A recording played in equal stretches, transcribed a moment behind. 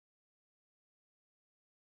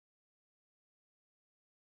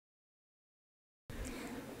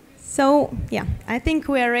So, yeah, I think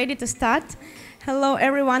we are ready to start. Hello,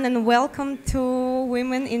 everyone, and welcome to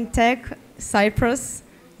Women in Tech Cyprus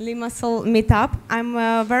Limassol Meetup.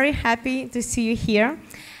 I'm very happy to see you here.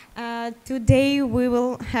 Today we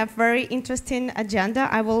will have very interesting agenda.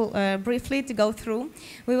 I will briefly to go through.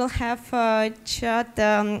 We will have fire chat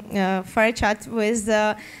with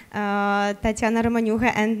Nataliia Miranchuk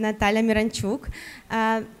and Nataliia Miranchuk.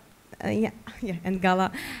 And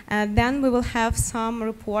Gala. Then we will have some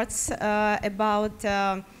reports about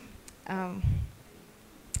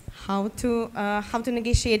how to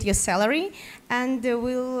negotiate your salary, and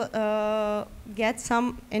we'll get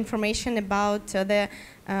some information about the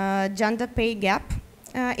gender pay gap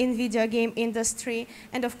in video game industry,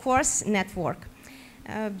 and of course network.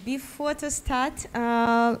 Before to start,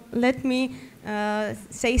 let me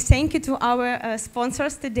say thank you to our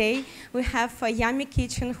sponsors today. We have Yummy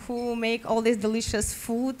Kitchen, who make all this delicious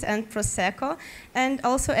food and prosecco, and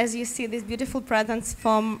also, as you see, these beautiful presents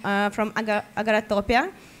from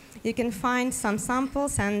Agaratopia. You can find some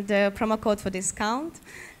samples and promo code for discount.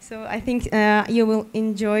 So I think you will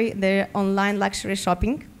enjoy the online luxury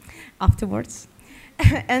shopping afterwards.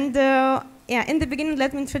 And yeah, in the beginning,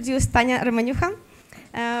 let me introduce Tanya Romanuha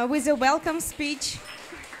with a welcome speech.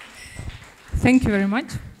 Thank you very much.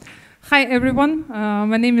 Hi, everyone.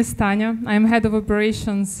 My name is Tanya. I'm head of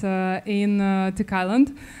operations in Tech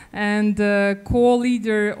Island and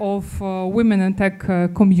co-leader of Women in Tech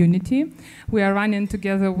community. We are running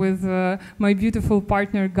together with my beautiful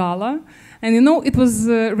partner, Gala. And you know, it was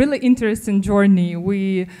a really interesting journey.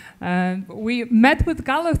 We met with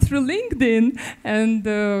Gala through LinkedIn, and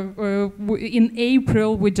in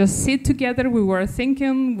April we just sit together. We were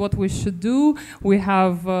thinking what we should do. We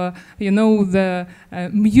have, you know, the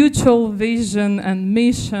mutual vision and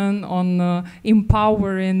mission on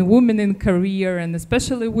empowering women in career, and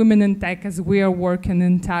especially women in tech, as we are working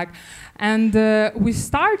in tech. And we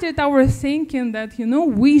started our thinking that, you know,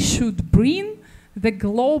 we should bring the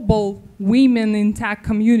global women in tech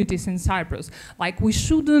communities in Cyprus. Like, we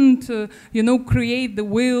shouldn't, you know, create the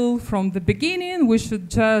wheel from the beginning. We should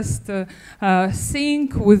just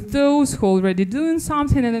think with those who are already doing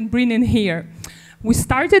something and then bring in here. We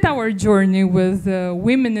started our journey with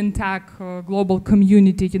Women in Tech global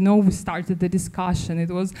community. You know, we started the discussion.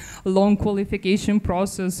 It was a long qualification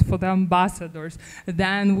process for the ambassadors.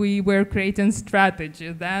 Then we were creating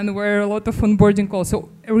strategy. Then were a lot of onboarding calls. So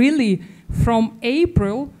really, from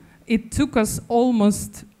April, it took us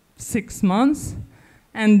almost 6 months.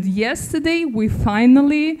 And yesterday, we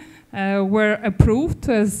finally were approved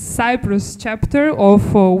as Cyprus chapter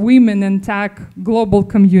of Women in Tech global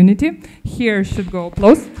community. Here should go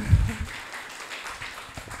applause.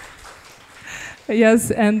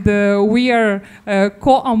 Yes, and we are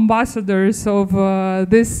co-ambassadors of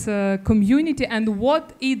this community and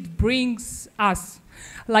what it brings us.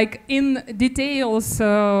 Like, in details,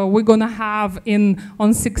 we're gonna have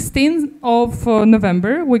on 16th of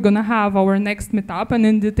November, we're gonna have our next meetup, and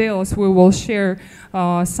in details we will share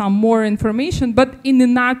some more information. But in a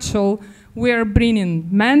nutshell, we are bringing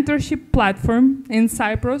mentorship platform in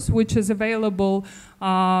Cyprus, which is available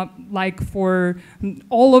like for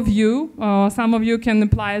all of you. Some of you can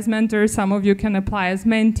apply as mentors, some of you can apply as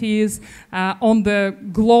mentees. On the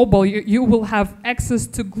global, you will have access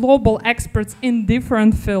to global experts in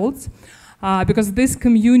different fields, because this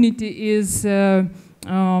community is in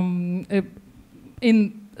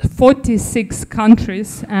 46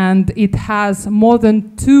 countries, and it has more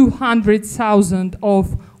than 200,000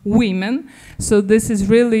 of women. So this is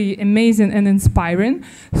really amazing and inspiring.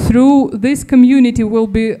 Through this community,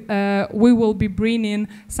 we will be bringing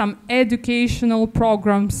some educational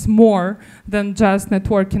programs more than just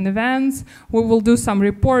networking events. We will do some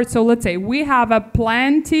reports. So let's say we have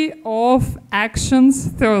plenty of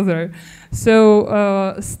actions further.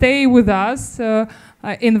 So stay with us.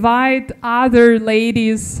 Invite other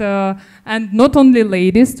ladies, and not only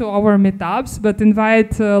ladies, to our meetups, but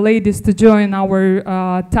invite ladies to join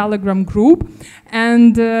our Telegram group.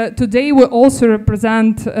 And today we also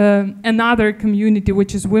represent another community,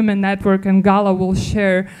 which is Women Network, and Gala will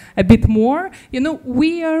share a bit more. You know,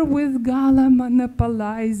 we are with Gala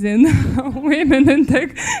monopolizing women in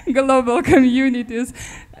tech global communities.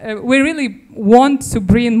 We really want to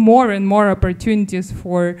bring more and more opportunities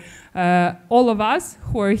for all of us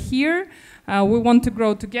who are here. We want to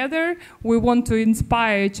grow together. We want to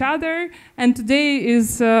inspire each other. And today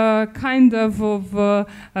is kind of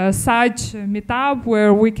such a meetup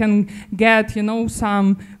where we can get,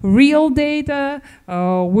 some real data.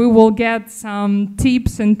 We will get some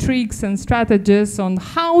tips and tricks and strategies on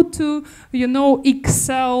how to,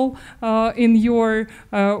 excel in your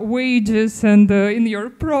wages and in your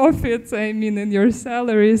profits, in your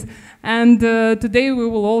salaries. And today we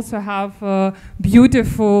will also have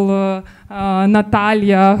beautiful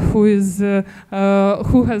Nataliia,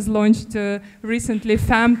 who has launched recently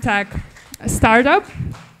Femtech startup,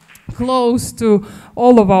 close to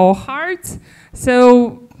all of our hearts.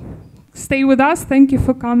 So stay with us. Thank you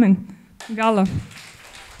for coming. Gala.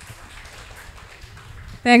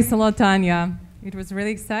 Thanks a lot, Tanya. It was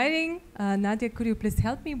really exciting. Nadia, could you please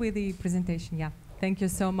help me with the presentation? Yeah, thank you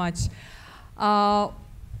so much.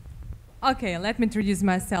 Okay, let me introduce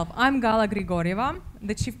myself. I'm Gala Grigorieva,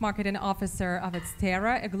 the Chief Marketing Officer of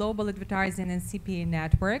Xterra, a global advertising and CPA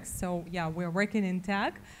network. So yeah, we're working in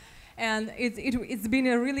tech. And it's been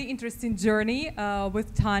a really interesting journey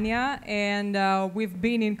with Tanya, and we've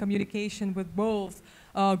been in communication with both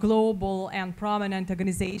global and prominent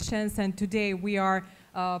organizations, and today we are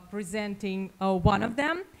presenting one of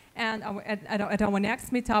them. And at our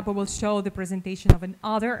next meetup, we will show the presentation of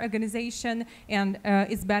another organization and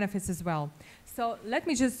its benefits as well. So let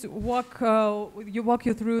me just walk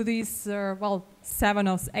you through these, 7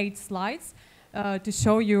 or 8 slides to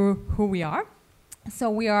show you who we are.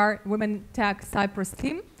 So we are Women Tech Cyprus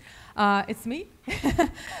team. It's me,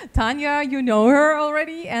 Tanya, you know her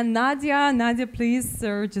already, and Nadia. Nadia, please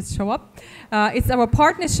just show up. It's our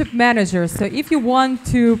partnership manager. So if you want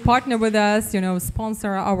to partner with us,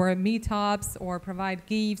 sponsor our meetups or provide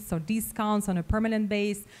gifts or discounts on a permanent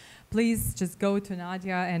base, please just go to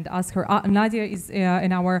Nadia and ask her. Nadia is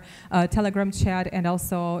in our Telegram chat and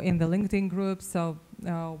also in the LinkedIn group, so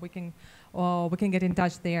we can get in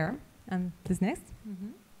touch there. And please next.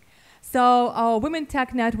 So Women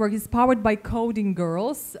Tech Network is powered by Coding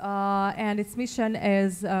Girls, and its mission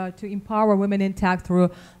is to empower women in tech through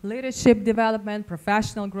leadership development,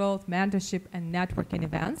 professional growth, mentorship, and networking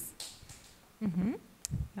events.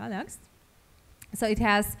 Next. So it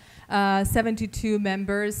has 72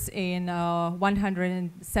 members in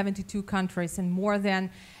 172 countries and more than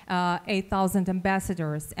 8,000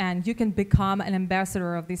 ambassadors. And you can become an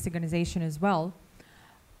ambassador of this organization as well.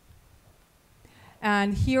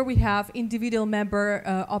 And here we have individual member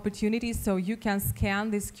opportunities, so you can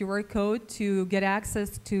scan this QR code to get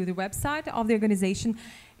access to the website of the organization.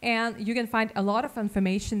 And you can find a lot of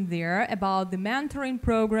information there about the mentoring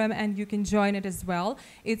program, and you can join it as well.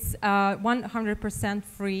 It's 100%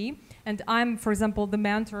 free. And I'm, for example, the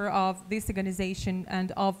mentor of this organization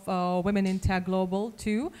and of Women in Tech Global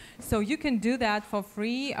too. So you can do that for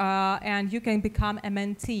free, and you can become a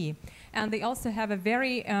mentee. And they also have a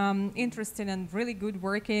very interesting and really good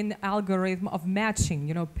working algorithm of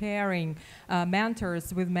matching, pairing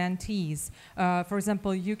mentors with mentees. For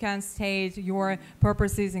example, you can state your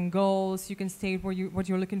purposes and goals. You can state what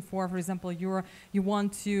you're looking for. For example, you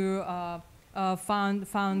want to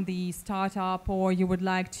found the startup, or you would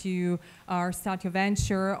like to start your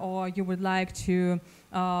venture, or you would like to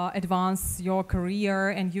advance your career,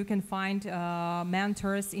 and you can find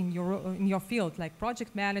mentors in your field, like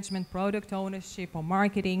project management, product ownership, or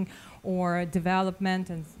marketing, or development,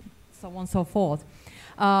 and so on and so forth.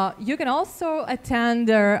 You can also attend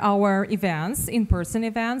our events, in-person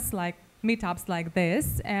events, like meetups like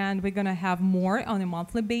this, and we're going to have more on a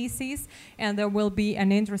monthly basis, and there will be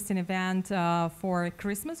an interesting event for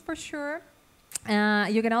Christmas for sure.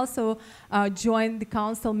 You can also join the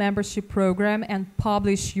council membership program and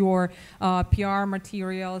publish your PR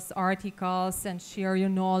materials, articles, and share your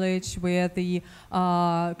knowledge with the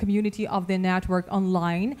community of the network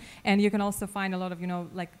online. And you can also find a lot of,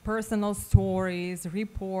 like personal stories,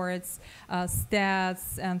 reports,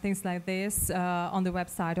 stats, and things like this on the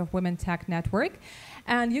website of Women Tech Network.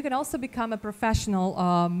 And you can also become a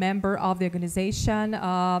professional member of the organization.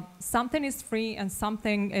 Something is free and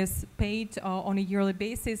something is paid on a yearly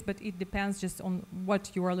basis, but it depends just on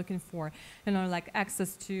what you are looking for. Like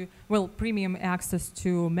access to, premium access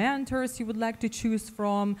to mentors you would like to choose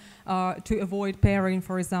from, to avoid pairing,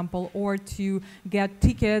 for example, or to get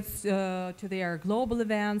tickets to their global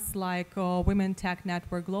events like Women Tech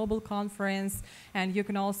Network Global Conference. And you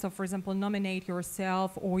can also, for example, nominate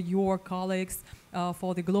yourself or your colleagues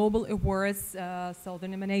for the global awards. So the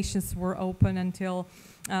nominations were open until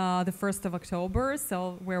the 1st of October,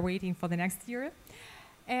 so we're waiting for the next year.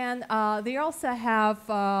 And they also have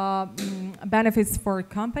benefits for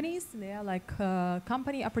companies. They are like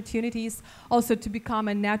company opportunities also to become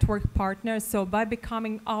a network partner. So by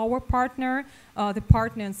becoming our partner, the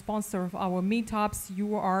partner and sponsor of our meetups,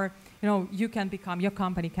 you can become, your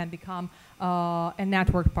company can become a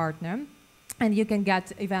network partner. And you can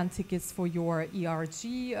get event tickets for your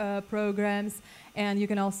ERG programs. And you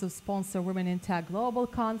can also sponsor Women in Tech Global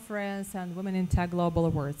Conference and Women in Tech Global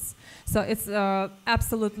Awards. So it's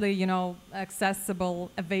absolutely,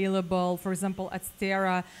 accessible, available. For example, at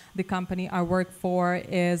Stera, the company I work for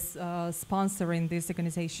is sponsoring this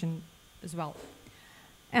organization as well.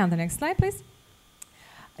 And the next slide, please.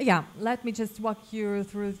 Yeah, let me just walk you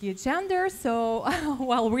through the agenda. So,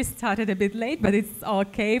 well, we started a bit late, but it's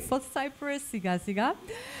okay for Cyprus. Siga.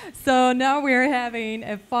 So now we're having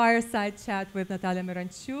a fireside chat with Nataliia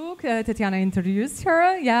Miranchuk. Tatiana introduced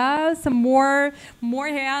her. Yeah, some more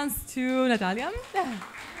hands to Nataliia.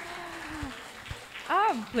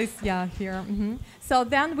 Please, yeah, here. So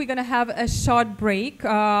then we're going to have a short break,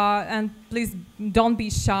 and please don't be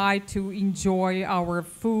shy to enjoy our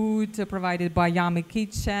food provided by Yummy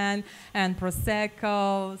Kitchen and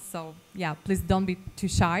Prosecco. So yeah, please don't be too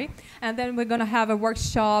shy. And then we're going to have a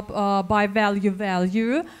workshop by Value,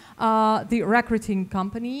 the recruiting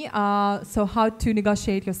company. So how to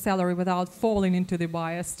negotiate your salary without falling into the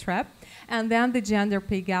bias trap. And then the gender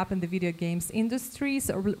pay gap in the video games industry.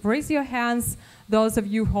 So raise your hands, those of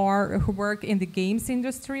you who work in the games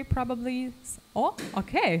industry probably. Oh,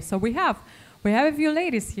 okay, so we have a few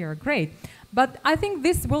ladies here, great. But I think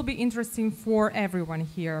this will be interesting for everyone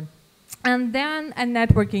here. And then a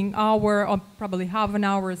networking hour, or probably half an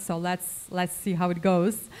hour, so let's see how it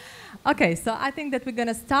goes. Okay, so I think that we're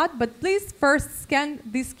gonna start, but please first scan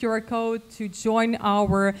this QR code to join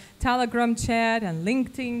our Telegram chat and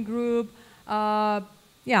LinkedIn group.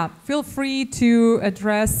 Yeah, feel free to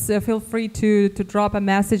feel free to drop a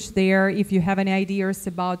message there if you have any ideas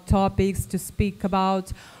about topics to speak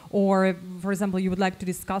about, or for example, you would like to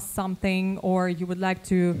discuss something, or you would like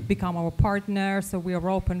to become our partner. So we are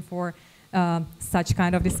open for such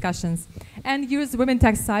kind of discussions. And use Women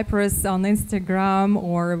Tech Cyprus on Instagram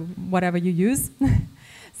or whatever you use.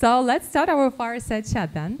 So let's start our fireside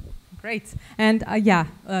chat then. Great. And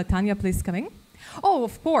Tanya, please come in. Oh,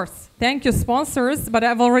 of course. Thank you, sponsors. But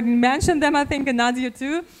I've already mentioned them, I think, and Nadia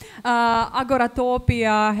too.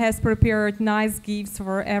 Agoratopia has prepared nice gifts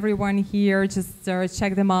for everyone here. Just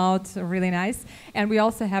check them out. Really nice. And we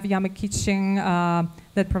also have Yummy Kitchen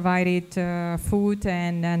that provided food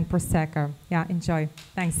and Prosecco. Yeah, enjoy.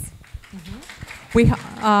 Thanks. We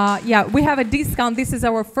have a discount. This is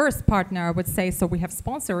our first partner, I would say. So we have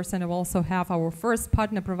sponsors, and we also have our first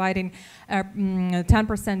partner providing a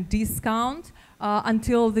 10% discount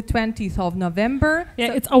until the 20th of November. Yeah,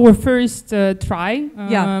 so it's our first try.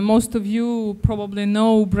 Most of you probably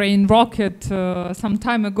know Brain Rocket some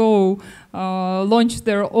time ago launched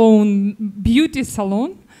their own beauty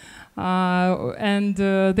salon. And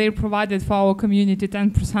they provided for our community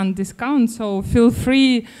 10% discount, so feel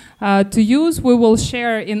free to use. We will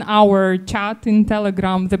share in our chat in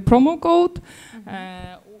Telegram the promo code.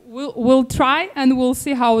 We'll try and we'll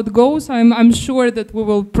see how it goes. I'm sure that we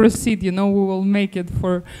will proceed. We will make it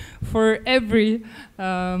for every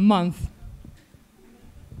month.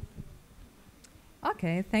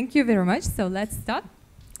 Okay, thank you very much. So let's start.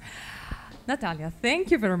 Nataliia, thank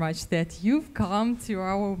you very much that you've come to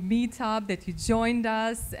our meetup, that you joined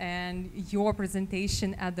us, and your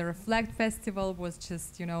presentation at the Reflect Festival was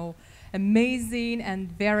just, amazing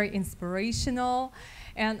and very inspirational.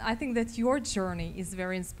 And I think that your journey is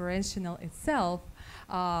very inspirational itself.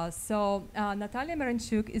 Nataliia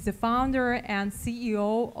Miranchuk is the founder and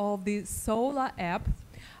CEO of the Soula app.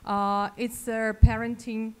 It's a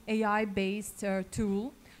parenting AI-based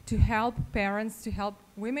tool to help parents, to help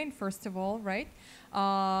women, first of all, right,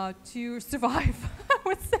 to survive, I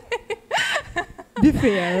would say. Be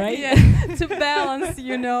fair, right? Yeah, to balance,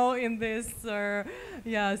 in this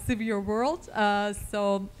severe world.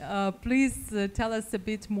 Please tell us a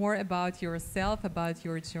bit more about yourself, about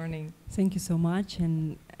your journey. Thank you so much,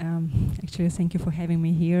 and actually thank you for having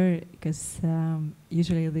me here, because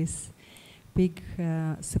usually this big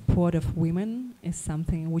support of women is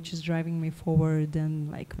something which is driving me forward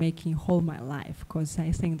and making whole my life, because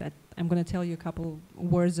I think that I'm going to tell you a couple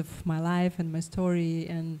words of my life and my story,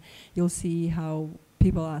 and you'll see how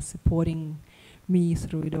people are supporting me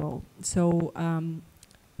through it all. So I'm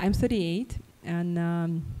 38, and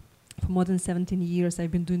for more than 17 years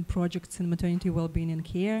I've been doing projects in maternity well-being and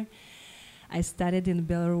care. I studied in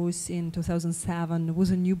Belarus in 2007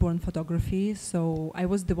 with a newborn photography. So I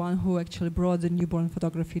was the one who actually brought the newborn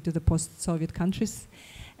photography to the post-Soviet countries.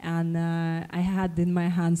 And I had in my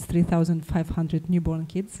hands 3,500 newborn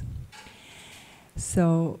kids.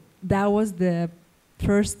 So that was the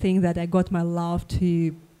first thing that I got my love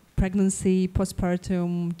to pregnancy,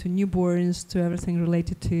 postpartum, to newborns, to everything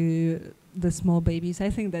related to the small babies. I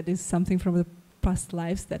think that is something from the past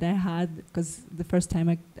lives that I had, because the first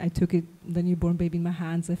time I took the newborn baby in my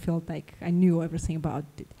hands, I felt like I knew everything about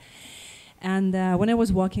it. And when I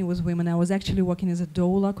was working with women, I was actually working as a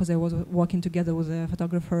doula, because I was working together with a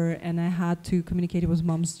photographer, and I had to communicate with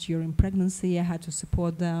moms during pregnancy. I had to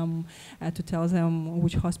support them, to tell them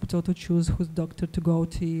which hospital to choose, whose doctor to go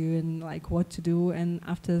to, and like what to do. And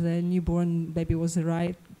after the newborn baby was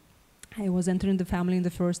arrived, I was entering the family in the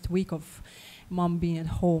first week of mom being at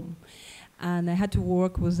home. And I had to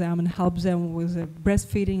work with them and help them with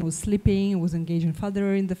breastfeeding, with sleeping, with engaging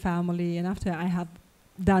father in the family. And after I had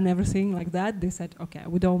done everything like that, they said, okay,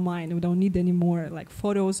 we don't mind, we don't need any more like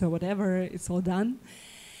photos or whatever, it's all done.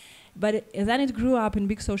 But then it grew up in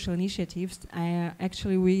big social initiatives.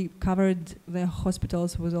 We covered the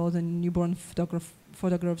hospitals with all the newborn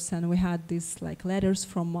photographs, and we had these like letters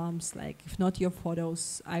from moms like, if not your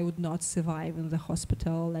photos, I would not survive in the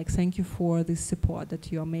hospital, like thank you for this support that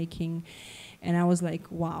you are making. And I was like,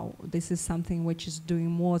 wow, this is something which is doing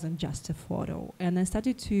more than just a photo. And I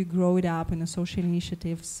started to grow it up in the social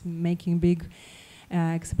initiatives, making big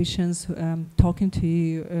exhibitions, talking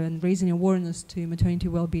to and raising awareness to maternity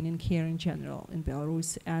well-being and care in general in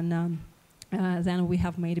Belarus. And then we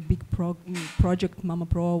have made a big project, Mama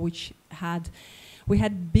Pro, which we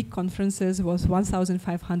had big conferences with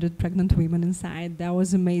 1,500 pregnant women inside. That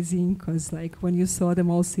was amazing, because like when you saw them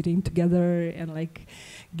all sitting together and like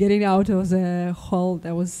getting out of the hall,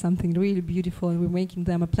 that was something really beautiful. And we're making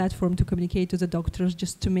them a platform to communicate to the doctors,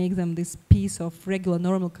 just to make them this piece of regular,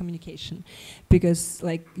 normal communication. Because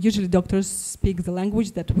like usually doctors speak the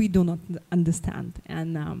language that we do not understand.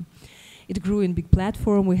 And it grew in big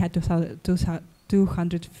platform. We had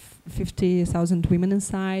 250,000 women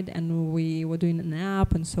inside, and we were doing an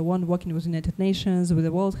app and so on, working with the United Nations, with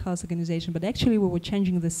the World Health Organization. But actually we were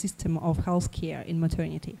changing the system of healthcare in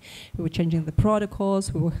maternity. We were changing the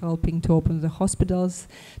protocols, we were helping to open the hospitals,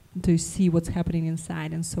 to see what's happening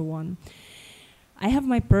inside and so on. I have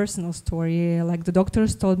my personal story. Like the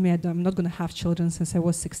doctors told me I'm not going to have children since I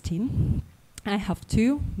was 16. I have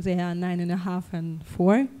two. They are 9.5 and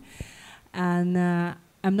 4. And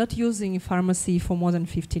I'm not using pharmacy for more than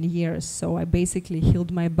 15 years, so I basically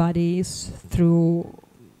healed my body through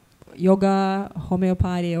yoga,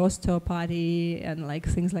 homeopathy, osteopathy, and like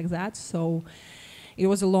things like that. So it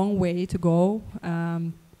was a long way to go,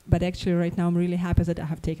 but actually right now I'm really happy that I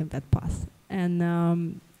have taken that path. And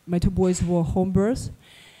my two boys were home births,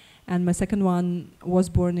 and my second one was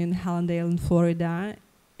born in Hallandale in Florida,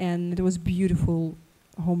 and it was beautiful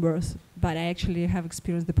home birth, but I actually have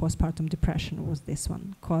experienced the postpartum depression with this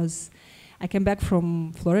one, because I came back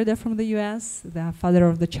from Florida from the US. The father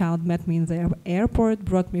of the child met me in the airport,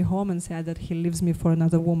 brought me home and said that he leaves me for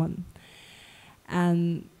another woman.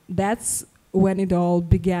 And that's when it all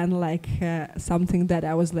began, like something that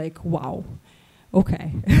I was like, wow,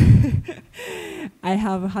 okay. I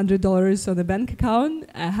have $100 on the bank account.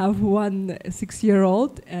 I have one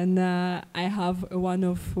 6-year-old, and I have one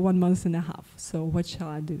of 1.5 months. So what shall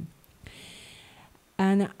I do?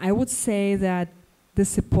 And I would say that the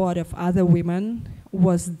support of other women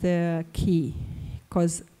was the key,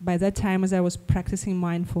 because by that time, as I was practicing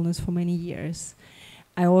mindfulness for many years,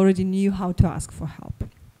 I already knew how to ask for help.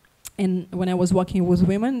 And when I was working with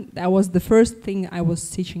women, that was the first thing I was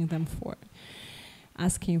teaching them for,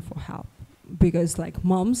 asking for help. Because like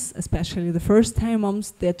moms, especially the first time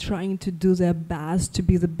moms, they're trying to do their best, to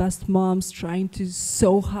be the best moms, trying to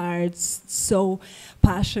so hard, so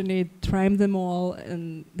passionate, trying them all,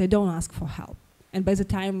 and they don't ask for help. And by the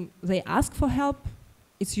time they ask for help,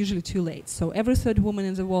 it's usually too late. So every third woman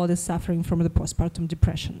in the world is suffering from the postpartum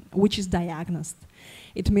depression, which is diagnosed.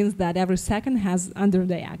 It means that every second has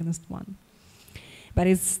underdiagnosed one. But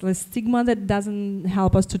it's the stigma that doesn't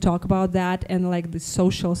help us to talk about that, and like the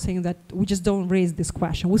social thing that we just don't raise this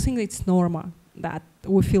question. We think it's normal that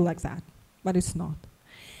we feel like that, but it's not.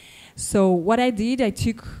 So what I did, I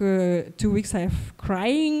took 2 weeks of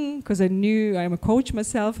crying, because I knew I'm a coach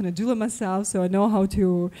myself and a doula myself, so I know how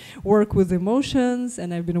to work with emotions,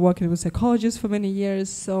 and I've been working with psychologists for many years.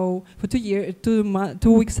 So for 2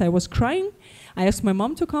 weeks I was crying. I asked my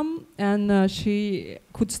mom to come, and she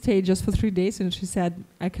could stay just for 3 days, and she said,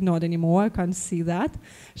 I cannot anymore, I can't see that.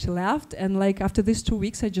 She left, and like after these 2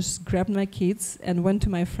 weeks, I just grabbed my kids and went to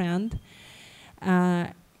my friend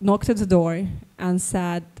knocked at the door and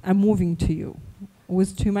said, I'm moving to you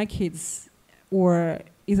with two of my kids, or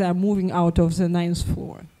either I'm moving out of the 9th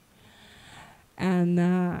floor.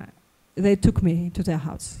 And they took me to their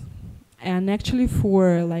house. And actually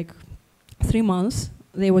for like 3 months,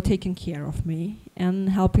 they were taking care of me and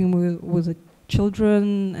helping me with the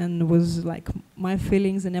children and with like my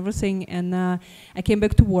feelings and everything. And I came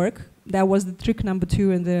back to work. That was the trick number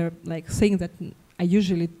 2, and the like thing that I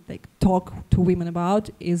usually like talk to women about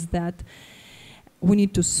is that we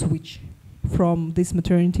need to switch from these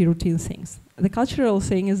maternity routine things. The cultural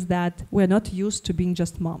thing is that we're not used to being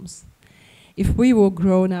just moms. If we were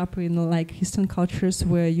grown up in like Eastern cultures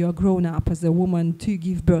where you are grown up as a woman to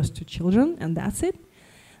give birth to children and that's it,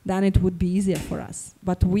 then it would be easier for us.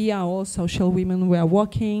 But we are all social women, we are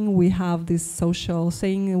working, we have this social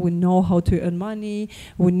thing, we know how to earn money,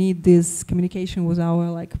 we need this communication with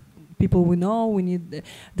our like people we know, we need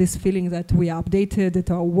this feeling that we are updated at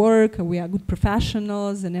our work, we are good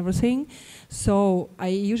professionals and everything. So I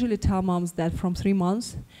usually tell moms that from 3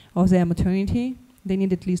 months of their maternity, they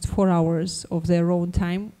need at least 4 hours of their own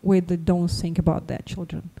time where they don't think about their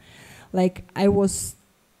children. Like I was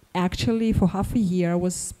actually for half a year, I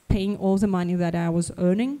was paying all the money that I was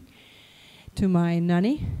earning to my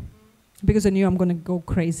nanny because I knew I'm gonna go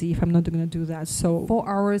crazy if I'm not gonna do that. So 4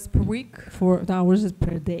 hours per week? 4 hours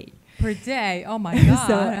per day. Per day, oh my God.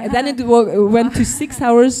 So and then it went to 6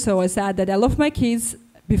 hours, so I said that I love my kids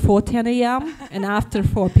before 10 a.m. and after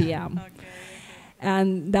 4 p.m. Okay.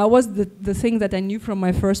 And that was the thing that I knew from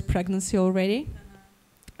my first pregnancy already.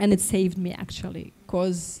 And it saved me actually,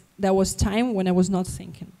 because there was time when I was not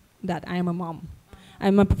thinking that I am a mom.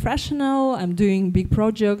 I'm a professional, I'm doing big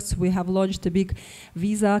projects. We have launched a big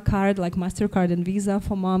Visa card, like MasterCard and Visa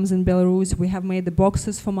for moms in Belarus. We have made the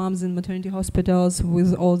boxes for moms in maternity hospitals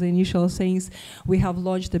with all the initial things. We have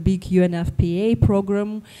launched a big UNFPA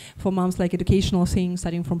program for moms, like educational things,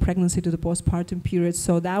 starting from pregnancy to the postpartum period.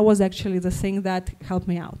 So that was actually the thing that helped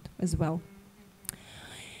me out as well.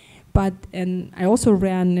 But, and I also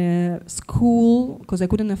ran a school, because I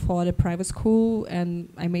couldn't afford a private school, and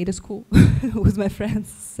I made a school with my friends.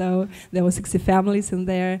 So there were 60 families in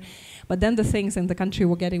there. But then the things in the country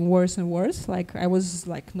were getting worse and worse. Like I was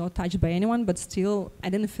like not touched by anyone, but still I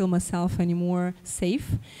didn't feel myself anymore safe.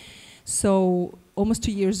 So almost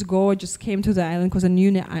 2 years ago, I just came to the island because I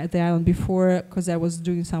knew the island before, because I was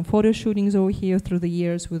doing some photo shootings over here through the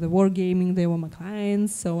years with the wargaming. They were my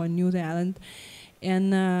clients, so I knew the island.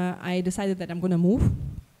 And I decided that I'm going to move,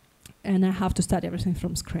 and I have to start everything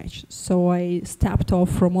from scratch. So I stepped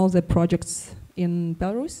off from all the projects in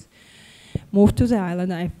Belarus, moved to the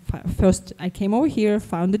island. First I came over here,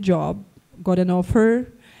 found a job, got an offer,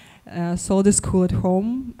 sold a school at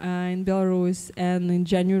home in Belarus, and in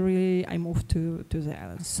January I moved to the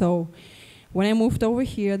island. So when I moved over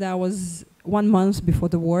here, that was 1 month before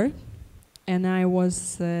the war. And I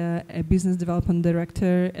was a business development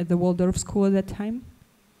director at the Waldorf school at that time.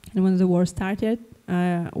 And when the war started,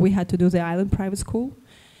 we had to do the island private school.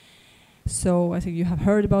 So I think you have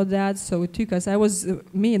heard about that. So it took us,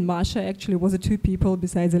 me and Masha actually was the 2 people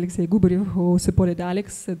besides Alexei Gubarev who supported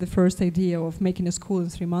Alex at the first idea of making a school in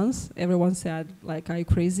 3 months. Everyone said, like, are you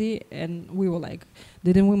crazy? And we were like,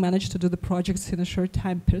 didn't we manage to do the projects in a short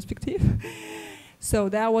time perspective? So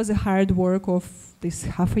that was a hard work of this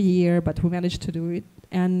half a year, but we managed to do it.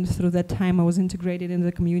 And through that time, I was integrated in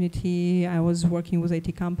the community. I was working with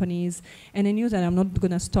IT companies. And I knew that I'm not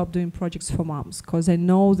going to stop doing projects for moms, because I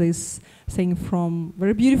know this thing from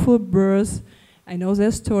very beautiful birth. I know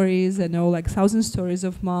their stories. I know like 1,000 stories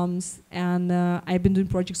of moms. And I've been doing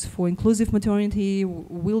projects for inclusive maternity,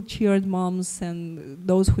 wheelchaired moms, and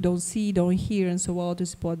those who don't see, don't hear, and so on, to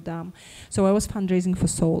support them. So I was fundraising for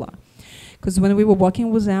Soula. Because when we were working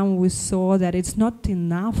with them, we saw that it's not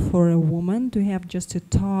enough for a woman to have just a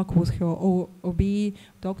talk with her OB,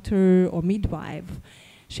 doctor, or midwife.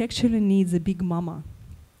 She actually needs a big mama.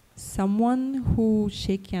 Someone who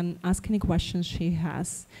she can ask any questions she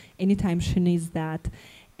has anytime she needs that,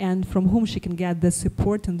 and from whom she can get the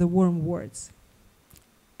support and the warm words.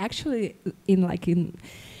 Actually, in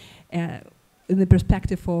the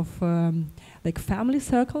perspective of like family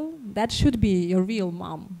circle, that should be your real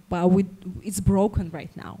mom, but it's broken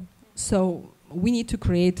right now. So we need to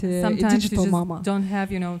create a digital mama. Don't have,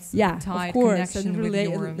 tight connection with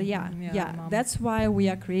your mom. That's why we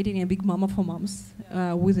are creating a big mama for moms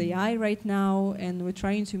with AI right now, and we're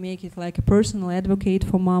trying to make it like a personal advocate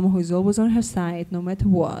for mom who is always on her side, no matter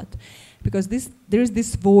what, because there is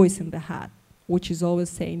this voice in the head which is always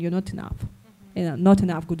saying you're not enough, not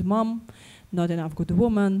enough good mom, not enough good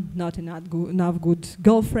woman, not enough good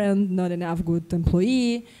girlfriend, not enough good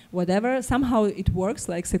employee, whatever. Somehow it works,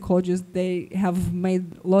 like psychologists, they have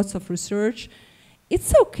made lots of research.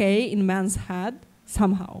 It's okay in man's head,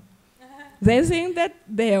 somehow. They think that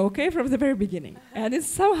they're okay from the very beginning. And it's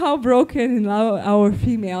somehow broken in our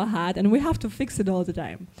female head, and we have to fix it all the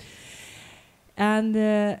time. And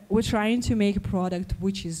we're trying to make a product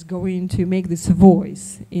which is going to make this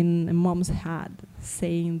voice in a mom's head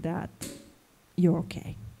saying that you're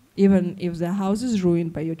okay, even if the house is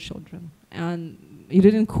ruined by your children and you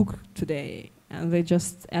didn't cook today and they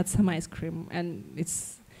just add some ice cream and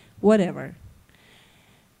it's whatever.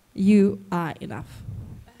 You are enough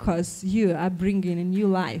because you are bringing a new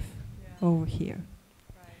life over here.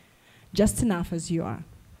 Right. Just enough as you are.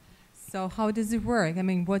 So how does it work? I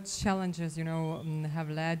mean, what challenges, have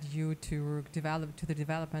led you to the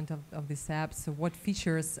development of this app? So what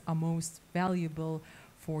features are most valuable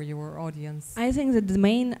for your audience? I think that the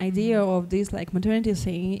main idea of this maternity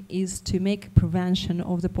thing is to make prevention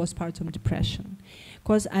of the postpartum depression.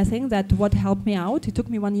 Because I think that what helped me out, it took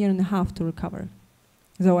me 1.5 years to recover.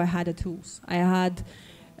 Though I had the tools.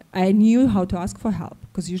 I knew how to ask for help.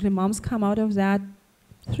 Because usually moms come out of that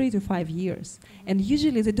 3 to 5 years. And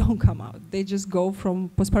usually they don't come out. They just go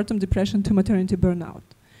from postpartum depression to maternity burnout.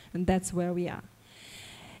 And that's where we are.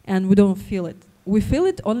 And we don't feel it. We feel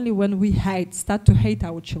it only when we start to hate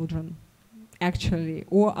our children, actually,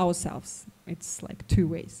 or ourselves. It's like 2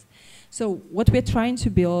 ways. So what we're trying to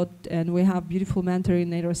build, and we have beautiful mentor in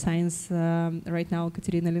neuroscience right now,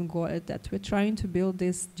 Katerina Lingo, that we're trying to build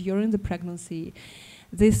this during the pregnancy,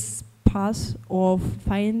 this path of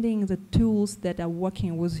finding the tools that are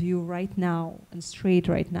working with you right now and straight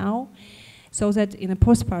right now, so that in a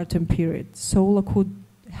postpartum period, Soula could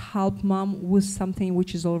help mom with something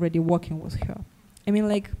which is already working with her. I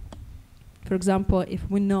mean, for example, if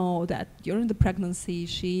we know that during the pregnancy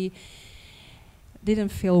she didn't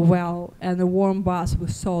feel well and a warm bath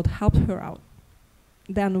with salt helped her out,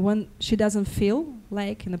 then when she doesn't feel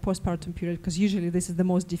like in the postpartum period, because usually this is the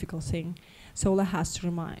most difficult thing, Soula has to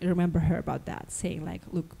remember her about that, saying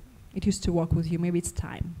look, it used to work with you, maybe it's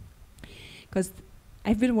time. Because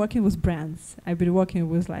I've been working with brands. I've been working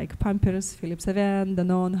with Pampers, Philips Avent,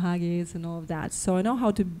 Danone, Huggies, and all of that. So I know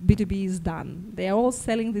how B2B is done. They are all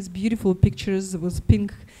selling these beautiful pictures with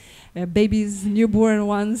pink babies, newborn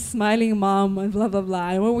ones, smiling mom, and blah, blah, blah.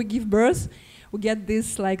 And when we give birth, we get these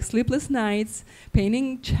sleepless nights,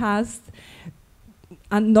 paining chest,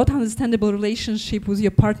 and not understandable relationship with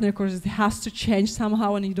your partner because it has to change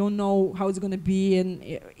somehow and you don't know how it's going to be, and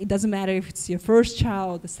it doesn't matter if it's your first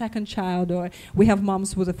child, the second child, or we have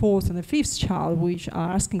moms with a fourth and a fifth child which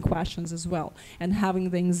are asking questions as well and having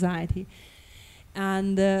the anxiety.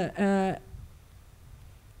 And the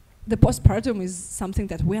postpartum is something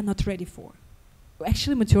that we are not ready for.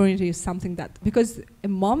 Actually, maternity is something that, because a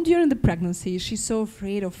mom during the pregnancy, she's so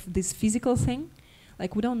afraid of this physical thing.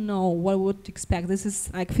 We don't know what we would expect. This is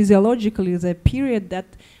physiologically the period that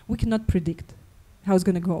we cannot predict how it's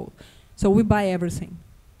going to go. So we buy everything.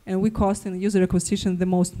 And we cost in user acquisition the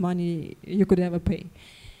most money you could ever pay.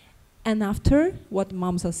 And after, what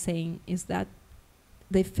moms are saying is that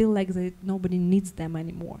they feel like nobody needs them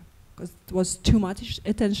anymore. Because it was too much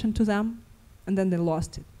attention to them, and then they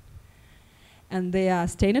lost it. And they are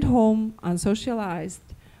staying at home, unsocialized,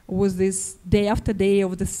 with this day after day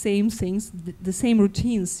of the same things, the same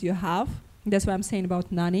routines you have. That's why I'm saying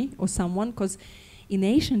about nanny or someone, because in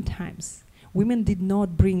ancient times, women did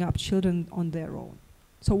not bring up children on their own.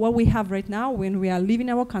 So what we have right now, when we are leaving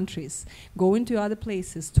our countries, going to other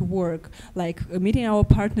places to work, meeting our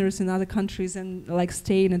partners in other countries and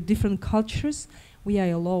staying in different cultures, we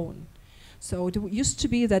are alone. So it used to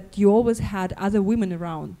be that you always had other women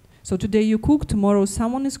around. So today you cook, tomorrow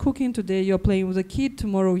someone is cooking, today you're playing with a kid,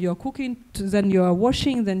 tomorrow you're cooking, then you're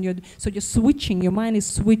washing, so you're switching, your mind is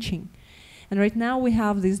switching. And right now we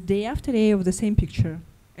have this day after day of the same picture.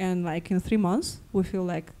 And in 3 months, we feel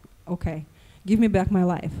okay, give me back my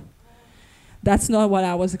life. That's not what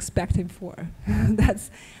I was expecting for. And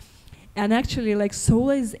actually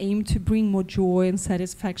Soula is aimed to bring more joy and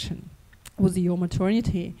satisfaction with your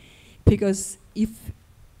maternity, because if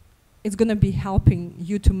it's going to be helping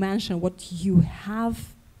you to mention what you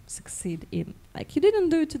have succeeded in. You didn't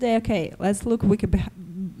do it today, okay, let's look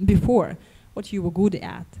before, what you were good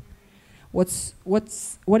at.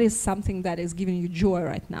 What is something that is giving you joy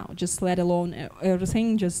right now? Just let alone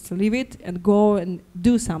everything, just leave it and go and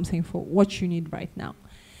do something for what you need right now.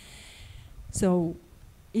 So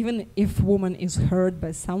even if woman is hurt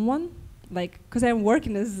by someone, because I'm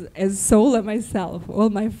working as Soula myself, all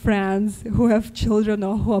my friends who have children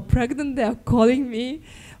or who are pregnant, they are calling me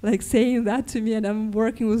like saying that to me, and I'm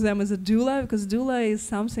working with them as a doula, because doula is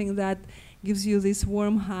something that gives you this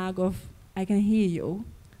warm hug of, I can hear you.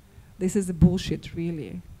 This is the bullshit,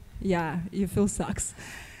 really. Yeah, you feel sucks.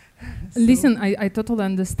 Listen, I totally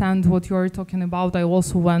understand what you are talking about. I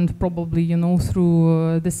also went probably,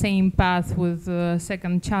 through the same path with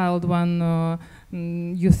second child when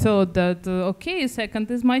you thought that, okay,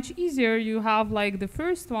 second is much easier. You have like the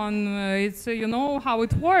first one, it's, you know how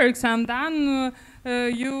it works. And then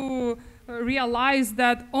you realize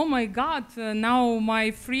that, oh my God, now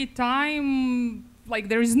my free time, like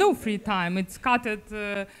there is no free time. It's cut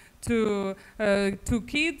to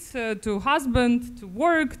kids, to husband, to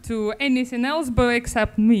work, to anything else but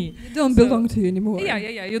except me. You don't belong to you anymore.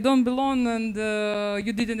 Yeah. You don't belong, and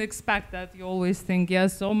you didn't expect that. You always think,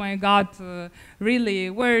 yes, oh my God,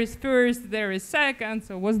 really, where is first, there is second,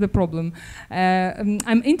 so what's the problem?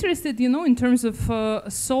 I'm interested, in terms of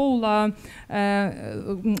Soula,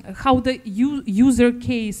 how the user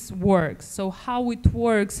case works. So how it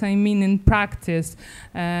works, I mean, in practice.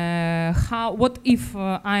 What if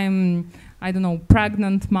I'm, I don't know,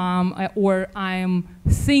 pregnant mom, or I'm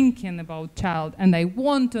thinking about child and I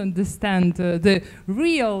want to understand the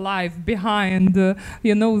real life behind,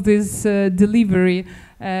 this delivery.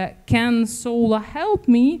 Can Soula help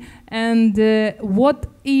me? And what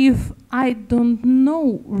if I don't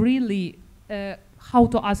know really how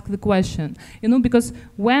to ask the question? Because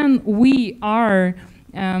when we are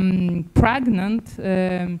pregnant,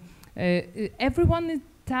 everyone is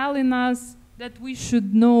telling us that we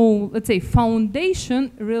should know, let's say,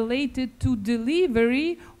 foundation related to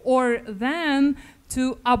delivery, or then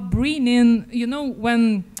to upbringing,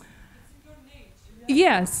 when...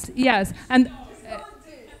 Yes, and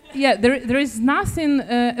there is nothing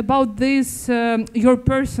about this, your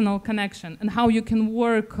personal connection, and how you can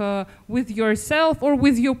work with yourself or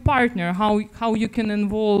with your partner, how you can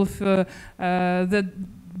involve the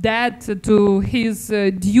dad to his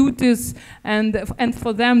duties, and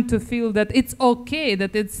for them to feel that it's okay,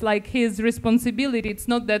 that it's like his responsibility. It's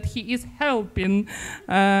not that he is helping.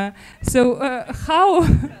 How?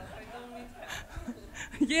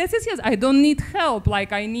 Yes. I don't need help.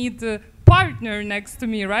 Like I need a partner next to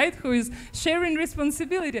me, right? Who is sharing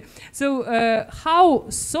responsibility. So how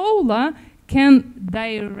Soula can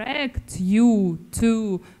direct you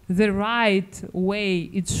to the right way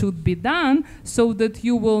it should be done, so that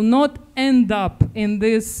you will not end up in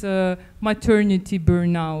this maternity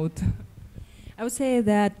burnout? I would say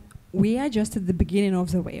that we are just at the beginning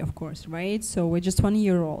of the way, of course, right? So we're just 1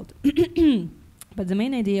 year old. But the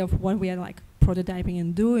main idea of what we are like prototyping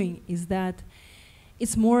and doing is that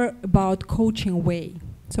it's more about coaching way.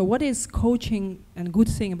 So what is coaching, and good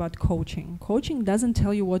thing about coaching? Coaching doesn't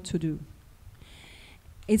tell you what to do.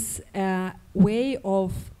 It's a way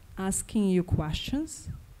of asking you questions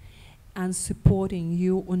and supporting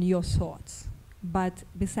you on your thoughts. But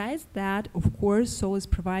besides that, of course, Soul is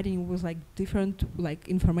providing you with like different like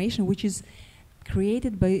information, which is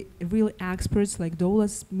created by real experts like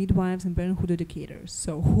doulas, midwives, and parenthood educators.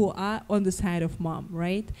 So who are on the side of mom,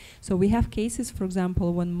 right? So we have cases, for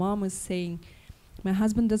example, when mom is saying, my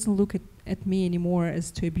husband doesn't look at me anymore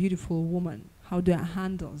as to a beautiful woman. How do I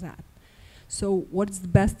handle that? So what's the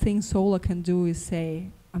best thing Soula can do is say,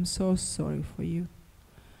 I'm so sorry for you.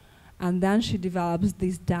 And then she develops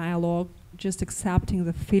this dialogue, just accepting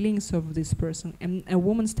the feelings of this person. And a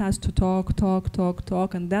woman starts to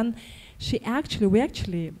talk, and then we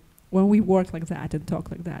actually, when we work like that and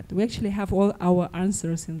talk like that, we actually have all our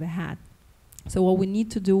answers in the head. So what we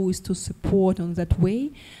need to do is to support on that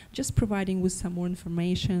way, just providing with some more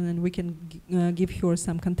information, and we can give her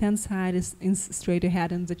some content side straight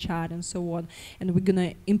ahead in the chat and so on. And we're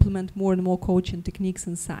gonna implement more and more coaching techniques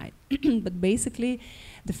inside. But basically,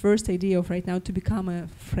 the first idea of right now to become a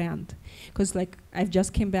friend, because like I've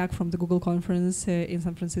just came back from the Google conference in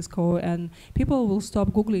San Francisco, and people will stop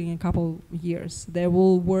Googling in a couple years. They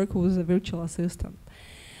will work with a virtual assistant.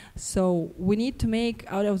 So we need to make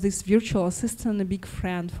out of this virtual assistant a big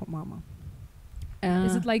friend for mama.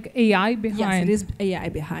 Is it like AI behind? Yes, it is AI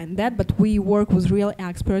behind that, but we work with real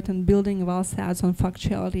experts and building well sets on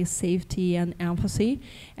factuality, safety, and empathy,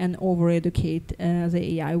 and over-educate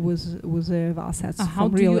the AI with well sets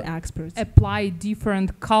from real experts. Apply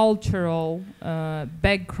different cultural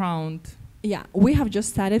background? Yeah, we have just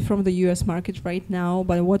started from the US market right now,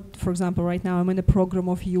 but for example, right now I'm in a program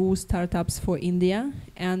of EU startups for India,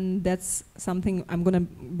 and that's something I'm going to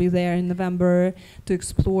be there in November to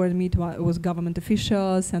explore and meet with government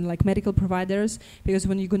officials and like medical providers, because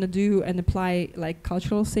when you're going to do and apply like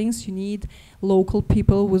cultural things, you need local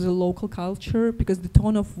people with a local culture, because the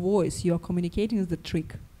tone of voice you are communicating is the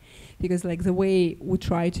trick. because like the way we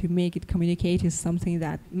try to make it communicate is something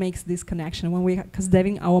that makes this connection. When we, because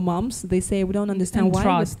having our moms, they say we don't understand and why.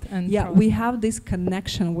 Trust We have this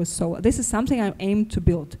connection with Soula. This is something I aim to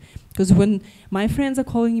build, because when my friends are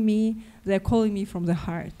calling me, they're calling me from the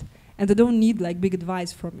heart, and they don't need like big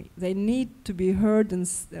advice from me. They need to be heard and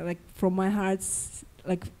like from my heart.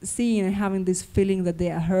 Like seeing and having this feeling that they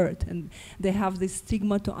are hurt, and they have this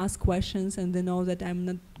stigma to ask questions, and they know that I'm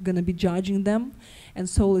not gonna be judging them, and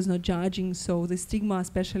Soul is not judging. So the stigma,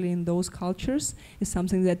 especially in those cultures, is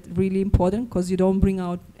something that really important, because you don't bring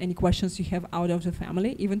out any questions you have out of the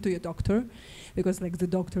family, even to your doctor, because like the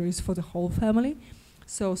doctor is for the whole family.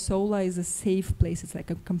 So Soula is a safe place. It's like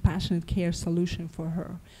a compassionate care solution for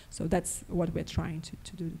her. So that's what we're trying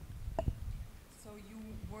to do.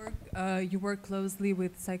 You work closely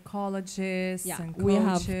with psychologists and coaches. We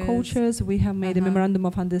have coaches. We have made a memorandum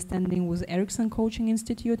of understanding with Ericsson Coaching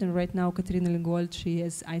Institute, and right now Katerina Lingold, she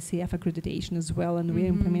has ICF accreditation as well, and we're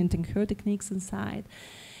implementing her techniques inside.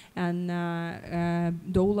 And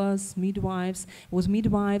doulas, midwives. With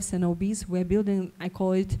midwives and OBs, we're building, I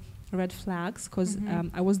call it red flags, because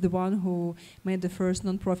I was the one who made the first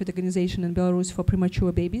non-profit organization in Belarus for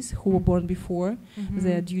premature babies who were born before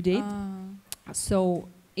their due date. So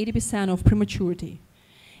 80% of prematurity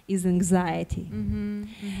is anxiety.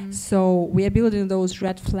 So we are building those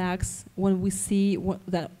red flags when we see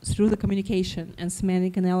that through the communication and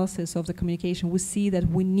semantic analysis of the communication, we see that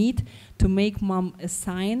we need to make mom a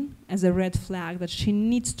sign as a red flag that she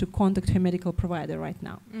needs to contact her medical provider right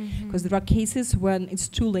now. Because there are cases when it's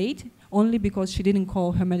too late, only because she didn't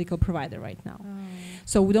call her medical provider right now.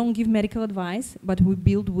 So we don't give medical advice, but we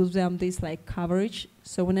build with them this like coverage.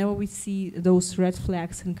 So whenever we see those red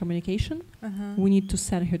flags in communication, we need to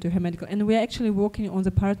send her to her medical. And we're actually working on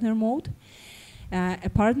the partner mode. A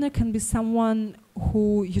partner can be someone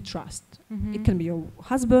who you trust. It can be your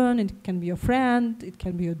husband, it can be your friend, it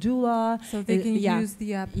can be your doula. So they can use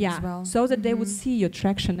the app as well. So that they would see your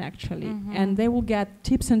traction actually. And they will get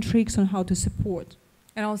tips and tricks on how to support.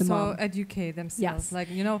 And also educate themselves. Like,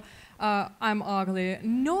 you know, I'm ugly.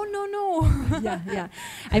 No, no, no.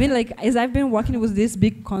 I mean, like, as I've been working with these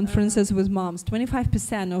big conferences with moms,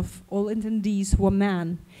 25% of all attendees were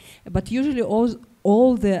men. But usually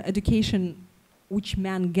all the education which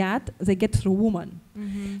men get, they get through woman.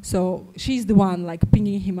 So she's the one like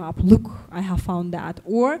pinging him up, look, I have found that.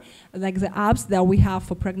 Or like the apps that we have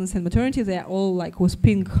for pregnancy and maternity, they're all like with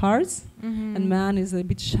pink hearts, and man is a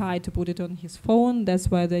bit shy to put it on his phone. That's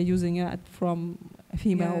why they're using it from a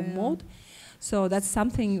female mode. So that's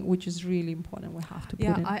something which is really important. We have to put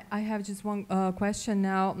in. I have just one question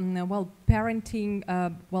now. Well, parenting,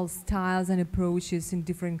 styles and approaches in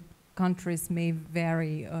different countries may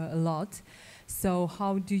vary a lot. So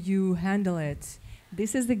how do you handle it?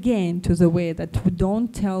 This is again to the way that we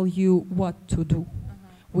don't tell you what to do.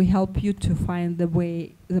 We help you to find the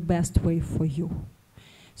best way for you.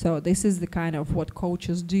 So this is the kind of what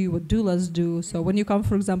coaches do, what doulas do. So when you come,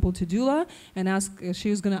 for example, to doula and ask,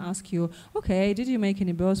 she's going to ask you, okay, did you make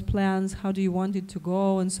any birth plans? How do you want it to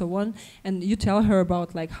go? And so on. And you tell her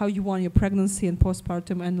about like how you want your pregnancy and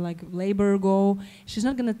postpartum and like labor go. She's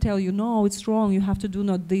not going to tell you, no, it's wrong. You have to do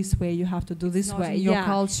not this way. You have to do this way. In your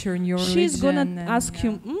culture, in your religion. She's going to ask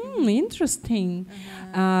you, interesting.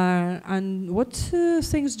 And what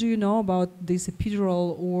things do you know about this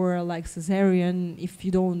epidural or like cesarean if you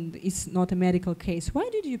don't, it's not a medical case? Why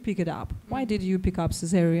did you pick it up? Why did you pick up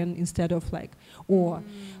cesarean instead of like,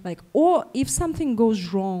 or if something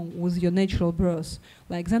goes wrong with your natural birth,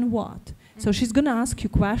 like then what? So she's gonna ask you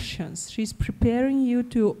questions. She's preparing you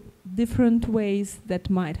to different ways that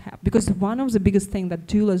might happen. Because one of the biggest things that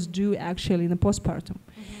doulas do actually in the postpartum,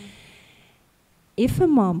 if a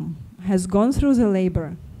mom has gone through the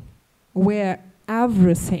labor where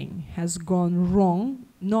everything has gone wrong,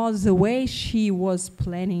 not the way she was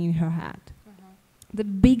planning in her head, the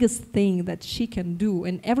biggest thing that she can do,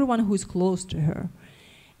 and everyone who is close to her,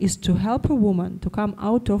 is to help a woman to come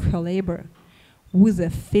out of her labor with a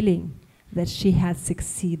feeling that she has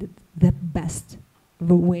succeeded the best,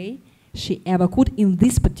 the way she ever could in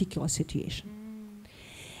this particular situation.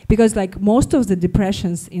 Because like most of the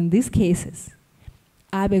depressions in these cases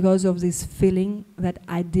are because of this feeling that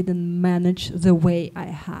I didn't manage the way I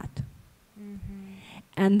had.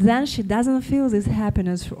 And then she doesn't feel this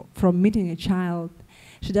happiness from meeting a child.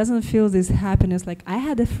 She doesn't feel this happiness. Like I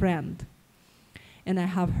had a friend, and I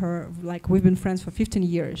have her, like we've been friends for 15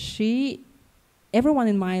 years. Everyone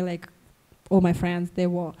in my, like, all my friends, they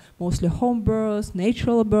were mostly home births,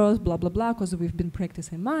 natural births, blah, blah, blah, because we've been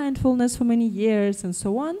practicing mindfulness for many years and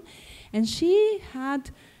so on. And she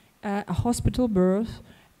had a hospital birth,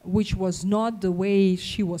 which was not the way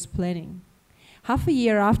she was planning. Half a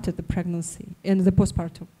year after the pregnancy and the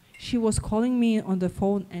postpartum, she was calling me on the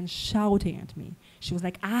phone and shouting at me. She was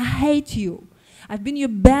like, I hate you. I've been your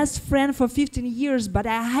best friend for 15 years, but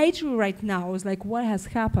I hate you right now. I was like, what has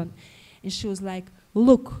happened? And she was like,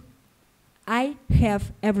 look, I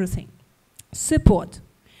have everything. Support,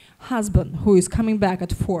 husband who is coming back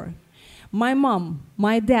at 4, my mom,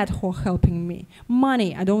 my dad who are helping me,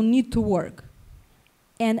 money, I don't need to work.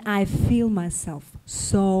 And I feel myself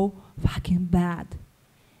so fucking bad.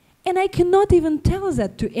 And I cannot even tell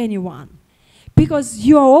that to anyone. Because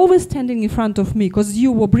you are always standing in front of me, because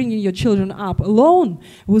you were bringing your children up alone,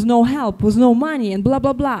 with no help, with no money, and blah,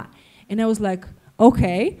 blah, blah. And I was like,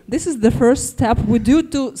 okay, this is the first step we do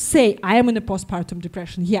to say, I am in a postpartum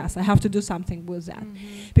depression. Yes, I have to do something with that.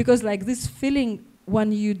 Because like this feeling,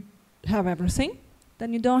 when you have everything,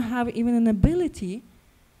 then you don't have even an ability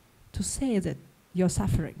to say that you're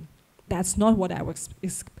suffering. That's not what I was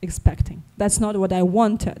expecting. That's not what I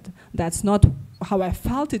wanted. That's not how I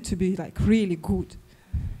felt it to be like really good.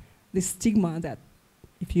 The stigma that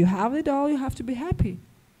if you have it all, you have to be happy.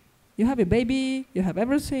 You have a baby, you have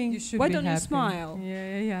everything. Why don't you smile?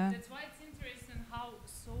 Yeah. That's why it's interesting how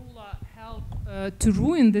Soula help to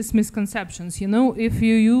ruin these misconceptions. You know, if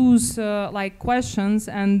you use like questions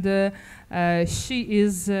and she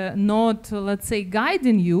is not, let's say,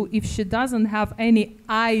 guiding you, if she doesn't have any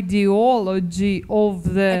ideology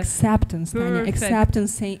of the acceptance, Tanya,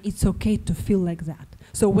 acceptance, saying it's okay to feel like that.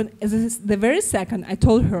 So when the very second I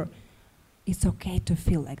told her, it's okay to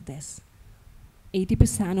feel like this.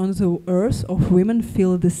 80% on the earth of women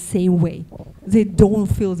feel the same way. They don't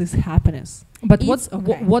feel this happiness. But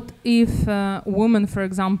okay. what if women, for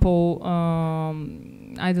example,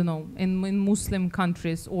 I don't know, in Muslim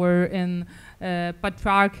countries or in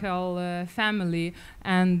patriarchal family,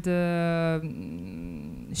 and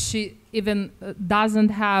she even doesn't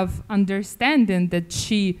have understanding that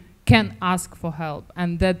she can ask for help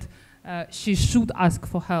and that she should ask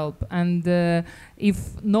for help, and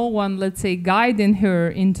if no one, let's say, guiding her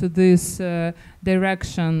into this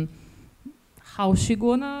direction, how she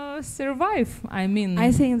gonna survive? I mean,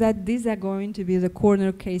 I think that these are going to be the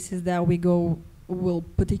corner cases that will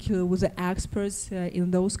particularly with the experts in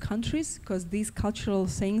those countries, because these cultural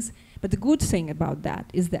things. But the good thing about that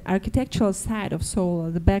is the architectural side of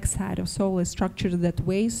Soula, the back side of Soula is structured that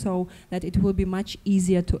way so that it will be much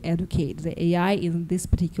easier to educate the AI in this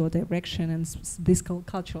particular direction and this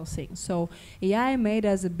cultural thing. So AI made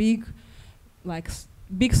us a big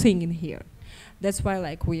thing in here. That's why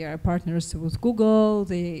like we are partners with Google.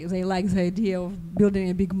 They like the idea of building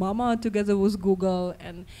a big mama together with Google,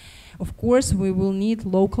 and of course, we will need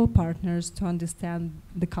local partners to understand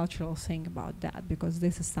the cultural thing about that, because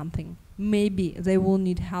this is something maybe they will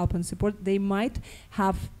need help and support. They might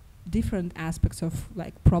have different aspects of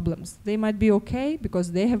like problems. They might be okay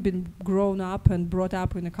because they have been grown up and brought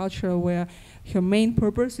up in a culture where her main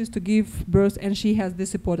purpose is to give birth, and she has the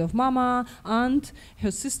support of mama, aunt,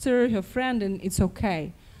 her sister, her friend, and it's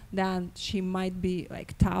okay. Then she might be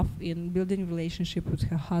like tough in building relationship with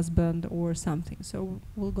her husband or something. So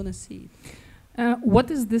we're gonna see. What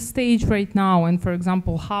is the stage right now, and for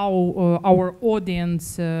example, how our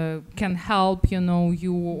audience can help,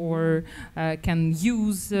 you or can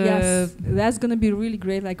use? Yes, that's gonna be really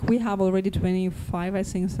great. Like we have already 25, I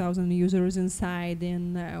think, 1,000 users inside,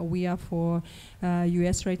 and we are for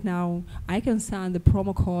US right now. I can send the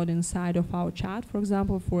promo code inside of our chat, for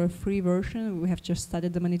example, for a free version. We have just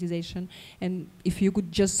started the monetization, and if you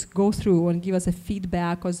could just go through and give us a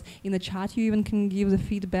feedback, because in the chat you even can give the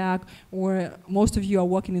feedback, or most of you are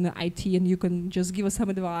working in the IT and you can just give us some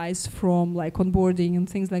advice from like onboarding and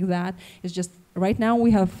things like that. It's just right now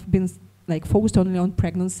we have been like focused only on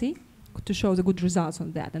pregnancy to show the good results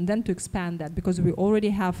on that, and then to expand that, because we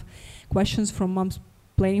already have questions from moms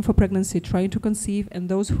planning for pregnancy, trying to conceive, and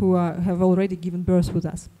those who have already given birth with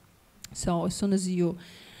us. So as soon as you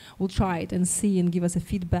will try it and see and give us a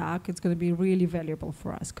feedback, it's going to be really valuable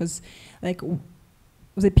for us, because like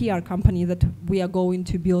the PR company that we are going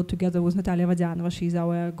to build together with Nataliia Miranchuk, she's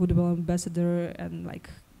our goodwill ambassador and like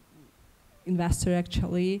investor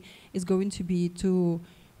actually, is going to be to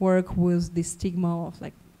work with the stigma of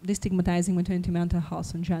like destigmatizing maternity mental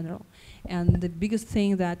health in general. And the biggest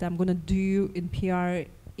thing that I'm going to do in PR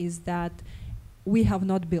is that we have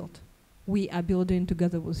not built. We are building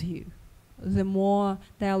together with you. The more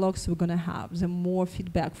dialogues we're going to have, the more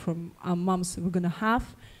feedback from our moms we're going to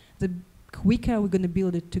have, the quicker we're going to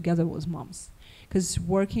build it together with moms. Because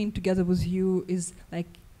working together with you is like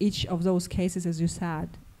each of those cases, as you said,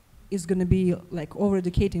 is going to be like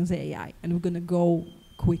over-educating the AI, and we're going to go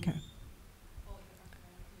quicker.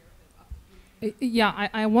 Yeah,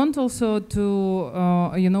 I want also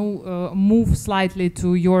to, move slightly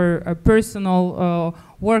to your personal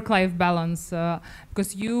work-life balance,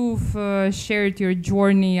 because you've shared your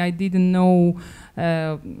journey. I didn't know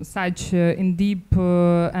such in deep,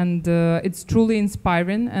 and it's truly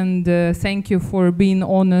inspiring. And thank you for being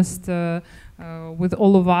honest with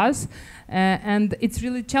all of us. And it's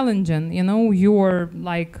really challenging, you're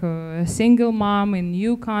like a single mom in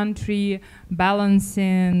new country,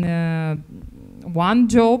 balancing one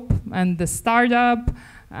job and the startup,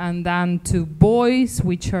 and then 2 boys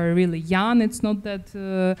which are really young. It's not that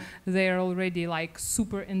they're already like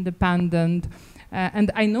super independent.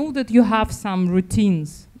 And I know that you have some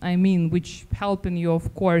routines, which helping you,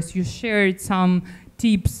 of course. You shared some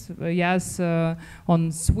tips, yes,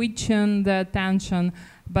 on switching the attention.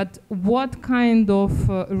 But what kind of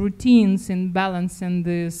routines in balancing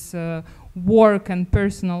this work and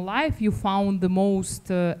personal life you found the most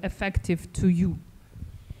effective to you?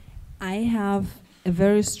 I have a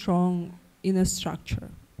very strong inner structure.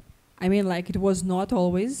 It was not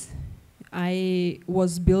always. I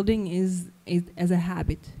was building it as a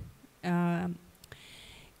habit.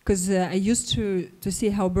 Because I used to see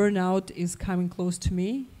how burnout is coming close to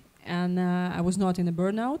me. And I was not in a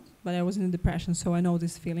burnout, but I was in a depression, so I know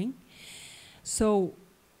this feeling. So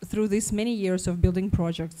through these many years of building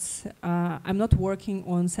projects, I'm not working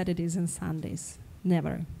on Saturdays and Sundays,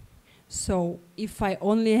 never. So if I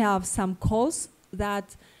only have some calls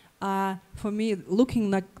that for me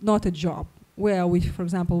looking like not a job, where we, for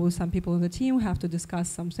example, with some people in the team have to discuss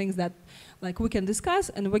some things that like we can discuss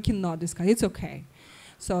and we cannot discuss, it's okay.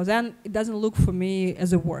 So then it doesn't look for me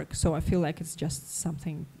as a work, so I feel like it's just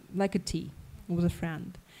something like a tea with a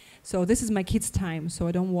friend. So this is my kids' time, so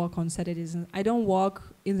I don't work on Saturdays, and I don't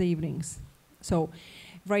work in the evenings. So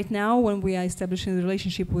right now, when we are establishing the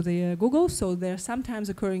relationship with Google, so there are sometimes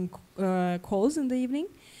occurring calls in the evening,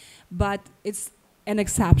 but it's an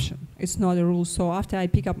exception. It's not a rule. So after I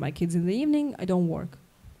pick up my kids in the evening, I don't work.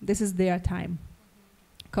 This is their time.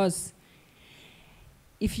 Because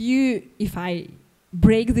if I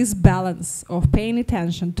break this balance of paying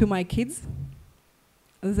attention to my kids,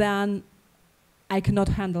 then I cannot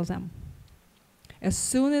handle them. As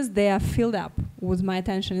soon as they are filled up with my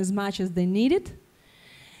attention as much as they need it,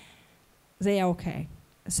 they are okay.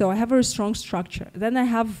 So I have a very strong structure. Then I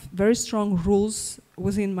have very strong rules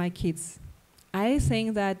within my kids. I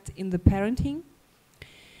think that in the parenting,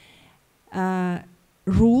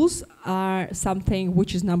 rules are something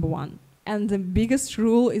which is number one. And the biggest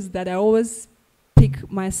rule is that I always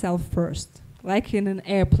pick myself first, like in an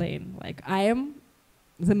airplane. Like I am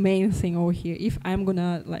the main thing over here. If I'm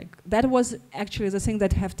gonna that was actually the thing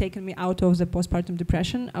that have taken me out of the postpartum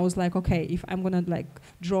depression. I was like, okay, if I'm gonna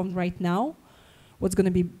drown right now, what's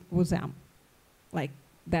gonna be with them?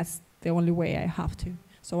 That's the only way I have to.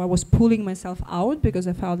 So I was pulling myself out because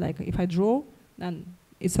I felt like if I draw, then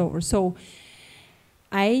it's over. So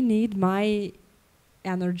I need my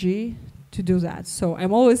energy to do that. So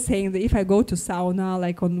I'm always saying that if I go to sauna,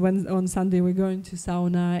 like on Sunday we're going to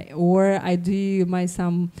sauna, or I do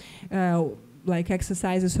some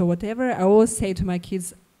exercises or whatever, I always say to my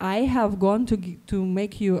kids, I have gone to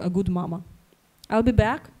make you a good mama. I'll be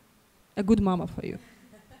back, a good mama for you.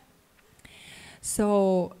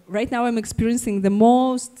 So right now I'm experiencing the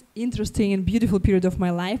most interesting and beautiful period of my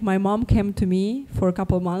life. My mom came to me for a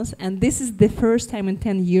couple of months, and this is the first time in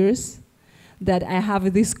 10 years that I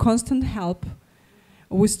have this constant help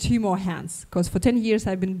with 2 more hands, because for 10 years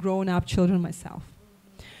I've been growing up children myself.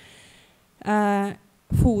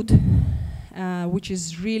 Food, which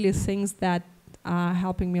is really things that are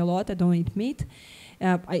helping me a lot. I don't eat meat.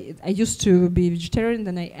 I used to be vegetarian,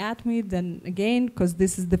 then I ate meat, then again, because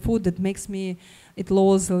this is the food that makes me, it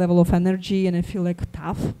lowers the level of energy and I feel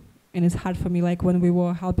tough. And it's hard for me, when we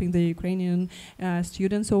were helping the Ukrainian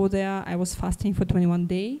students over there, I was fasting for 21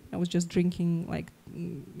 days. I was just drinking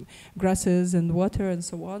grasses and water and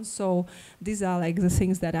so on. So these are the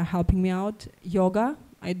things that are helping me out. Yoga,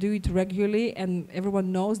 I do it regularly, and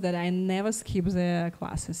everyone knows that I never skip the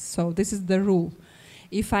classes. So this is the rule.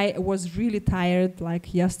 If I was really tired,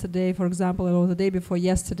 like yesterday, for example, or the day before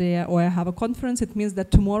yesterday, or I have a conference, it means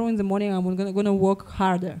that tomorrow in the morning I'm gonna work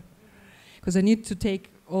harder, because I need to take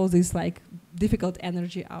all this difficult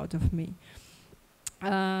energy out of me.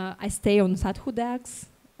 I stay on Sadhu decks,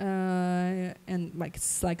 and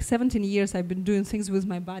it's 17 years I've been doing things with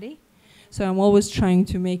my body, so I'm always trying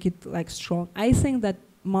to make it strong. I think that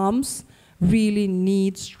moms really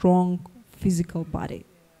need strong physical body.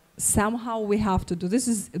 Somehow we have to do. This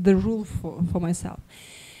is the rule for myself.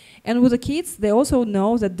 And with the kids, they also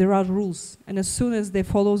know that there are rules, and as soon as they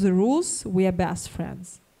follow the rules, we are best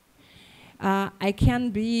friends. I can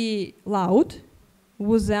be loud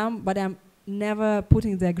with them, but I'm never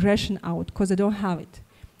putting the aggression out because I don't have it.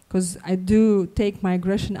 Because I do take my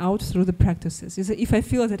aggression out through the practices. If I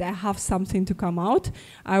feel that I have something to come out,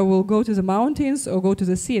 I will go to the mountains or go to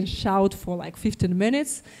the sea and shout for like 15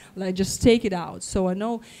 minutes, like just take it out. So I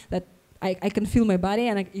know that I can feel my body,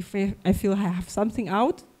 and if I feel I have something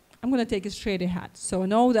out, I'm going to take it straight ahead. So I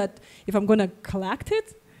know that if I'm going to collect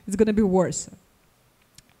it, it's going to be worse.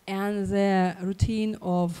 And the routine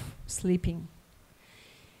of sleeping.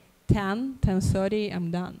 10:30,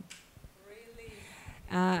 I'm done.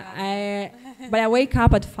 But I wake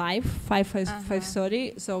up at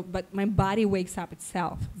 5:30. So, but my body wakes up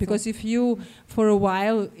itself, because if you, for a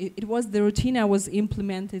while, it was the routine I was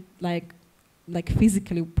implemented like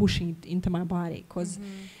physically pushing it into my body, because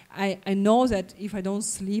I know that if I don't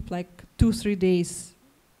sleep like 2-3 days,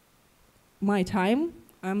 my time,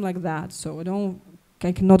 I'm like that. So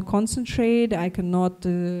I cannot concentrate. I cannot.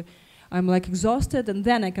 I'm like exhausted, and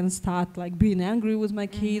then I can start like being angry with my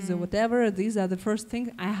kids or whatever. These are the first things.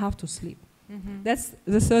 I have to sleep. That's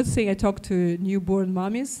the third thing I talk to newborn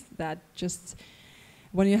mommies, that just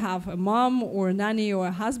when you have a mom or a nanny or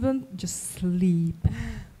a husband, just sleep.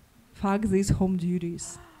 Fuck these home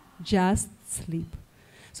duties. Just sleep.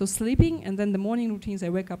 So sleeping, and then the morning routines, I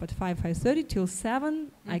wake up at 5:30 till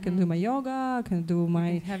 7. I can do my yoga, I can do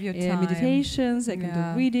my meditations, I can do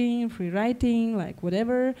reading, free writing, like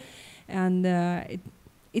whatever. And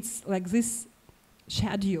it's like this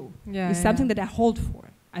schedule. It's something that I hold for.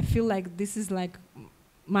 I feel like this is like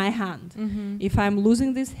my hand. If I'm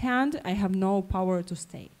losing this hand, I have no power to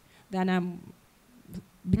stay. Then I'm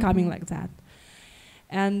becoming like that.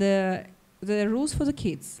 And the rules for the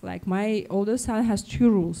kids, like my older son has 2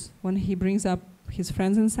 rules when he brings up his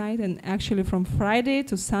friends inside. And actually from Friday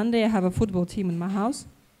to Sunday, I have a football team in my house.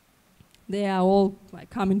 They are all like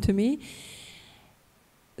coming to me.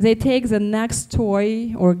 They take the next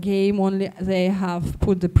toy or game only they have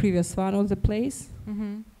put the previous one on the place,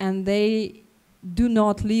 and they do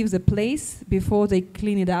not leave the place before they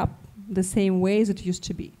clean it up the same way as it used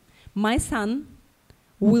to be. My son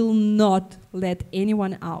will not let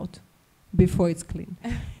anyone out before it's clean.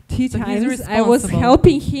 2 times I was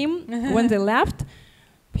helping him when they left.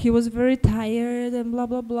 He was very tired and blah,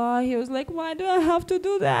 blah, blah. He was like, why do I have to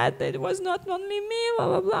do that? It was not only me, blah,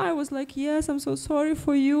 blah, blah. I was like, yes, I'm so sorry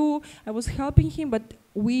for you. I was helping him, but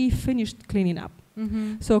we finished cleaning up.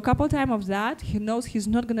 So a couple times of that, he knows he's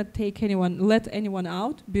not going to let anyone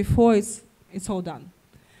out before it's all done.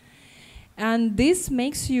 And this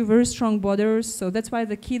makes you very strong bodies. So that's why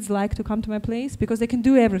the kids like to come to my place, because they can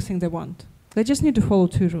do everything they want. They just need to follow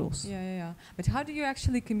 2 rules. Yeah. But how do you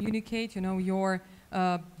actually communicate, your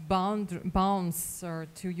bounds or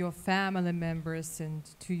to your family members and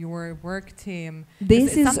to your work team?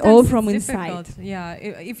 This is all from inside. Yeah,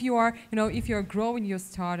 if you are, if you're growing your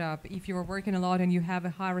startup, if you're working a lot and you have a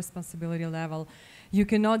high responsibility level, you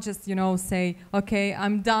cannot just, say, okay,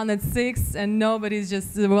 I'm done at 6 and nobody's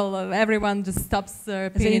just, everyone just stops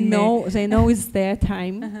pinning me. They know it's their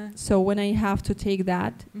time. So when I have to take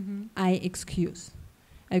that, I excuse.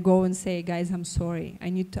 I go and say, guys, I'm sorry. I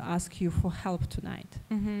need to ask you for help tonight.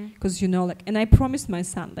 Because, and I promised my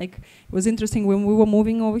son, it was interesting when we were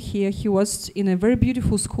moving over here, he was in a very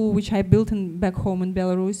beautiful school, which I built back home in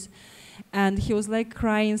Belarus. And he was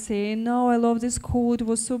crying, saying, no, I love this school. It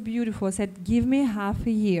was so beautiful. I said, give me half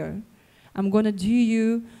a year. I'm going to do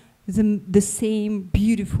you the same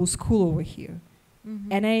beautiful school over here.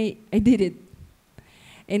 And I did it.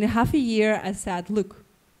 In half a year, I said, look,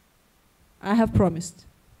 I have promised.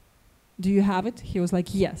 Do you have it? He was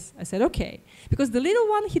like, yes. I said, okay. Because the little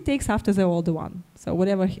one, he takes after the older one. So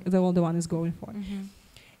whatever the older one is going for.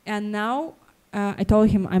 And now I told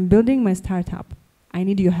him, I'm building my startup. I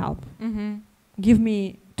need your help. Give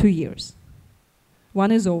me 2 years.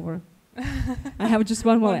 1 is over. I have just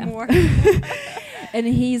 1 more left. And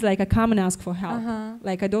he's like, I come and ask for help.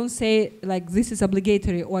 I don't say, this is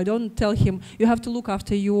obligatory, or I don't tell him, you have to look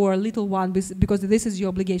after your little one because this is your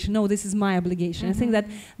obligation. No, this is my obligation. I think that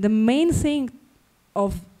the main thing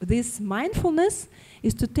of this mindfulness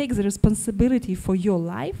is to take the responsibility for your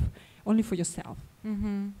life only for yourself.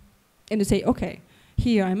 And you say, okay,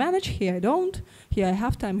 here I manage, here I don't, here I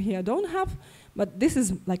have time, here I don't have, but this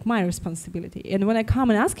is my responsibility. And when I come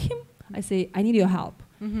and ask him, I say, I need your help.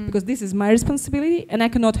 Because this is my responsibility and I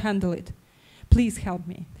cannot handle it. Please help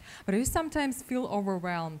me. But you sometimes feel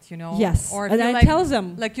overwhelmed, Yes, or and I tell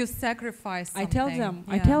them. Like you sacrifice something.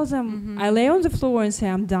 I tell them. I lay on the floor and say,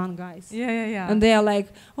 I'm done, guys. Yeah. And they are like,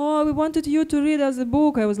 oh, we wanted you to read us a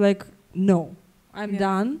book. I was like, no, I'm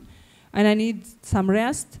done. and I need some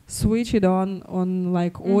rest, switch it on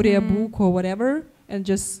like audiobook or whatever, and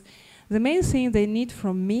just the main thing they need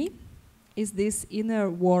from me is this inner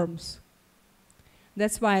warmth.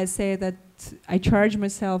 That's why I say that I charge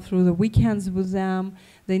myself through the weekends with them.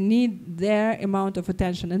 They need their amount of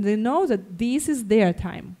attention, and they know that this is their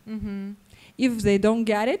time. If they don't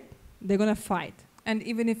get it, they're gonna fight. And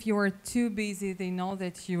even if you are too busy, they know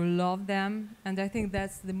that you love them, and I think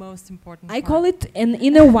that's the most important I part. call it an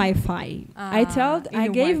inner Wi-Fi. I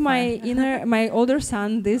gave Wi-Fi. my older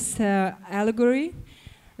son this allegory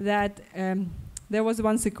that there was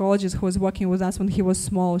one psychologist who was working with us when he was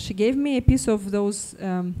small. She gave me a piece of those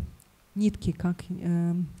nitki,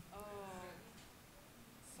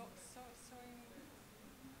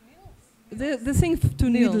 the thing to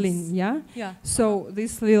needling, yeah? Yeah. So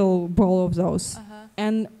this little ball of those.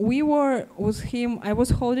 And we were with him, I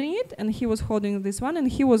was holding it, and he was holding this one, and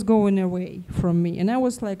he was going away from me. And I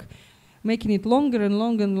was like making it longer and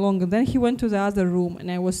longer and longer. Then he went to the other room, and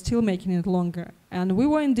I was still making it longer. And we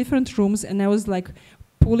were in different rooms, and I was like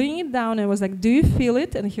pulling it down. I was like, do you feel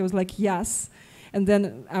it? And he was like, yes. And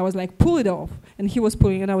then I was like, pull it off. And he was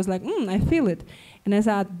pulling, and I was like, I feel it. And I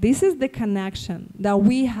thought, this is the connection that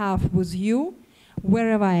we have with you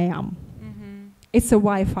wherever I am. It's a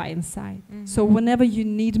Wi-Fi inside. So whenever you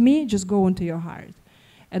need me, just go into your heart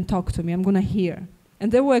and talk to me. I'm gonna hear.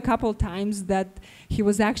 And there were a couple times that he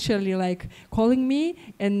was actually like calling me,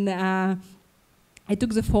 and I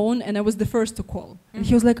took the phone, and I was the first to call. And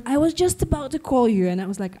he was like, I was just about to call you. And I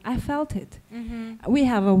was like, I felt it. We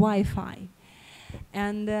have a Wi-Fi.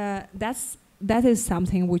 And that is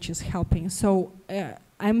something which is helping. So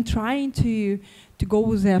I'm trying to go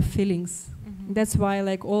with their feelings. That's why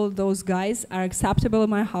like all those guys are acceptable in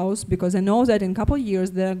my house, because I know that in a couple of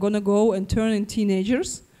years they're gonna go and turn in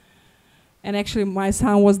teenagers. And actually my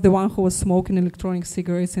son was the one who was smoking electronic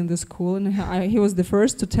cigarettes in the school, and he was the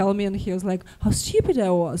first to tell me, and he was like, how stupid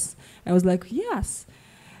I was. I was like, yes.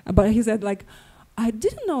 But he said like, I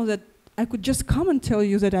didn't know that I could just come and tell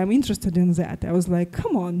you that I'm interested in that. I was like,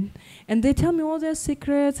 come on. And they tell me all their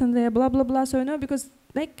secrets and their blah, blah, blah. So I know, because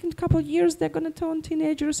like in a couple of years, they're going to turn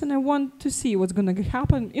teenagers, and I want to see what's going to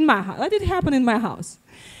happen in my house. Let it happen in my house,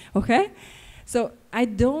 okay? So I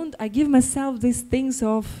give myself these things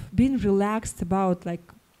of being relaxed about like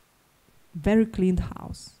very clean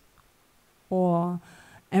house or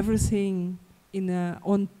everything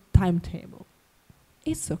on timetable.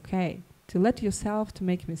 It's okay to let yourself to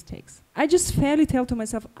make mistakes. I just fairly tell to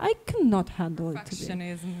myself, I cannot handle it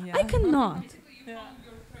today. Yeah. I cannot.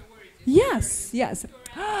 Yes, yes.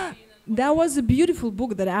 That was a beautiful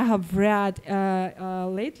book that I have read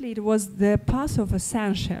lately. It was The Path of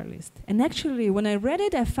Essentialist. And actually, when I read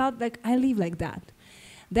it, I felt like I live like that.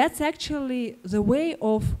 That's actually the way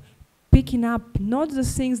of picking up not the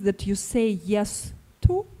things that you say yes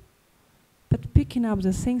to, but picking up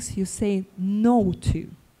the things you say no to.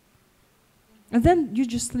 And then you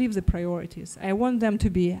just leave the priorities. I want them to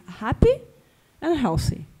be happy and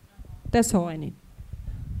healthy. That's all I need.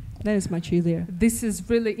 That is much easier. This is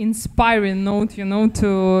really inspiring note, you know,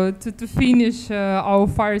 to finish our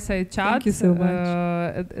fireside chat. Thank you so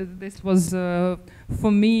much. This was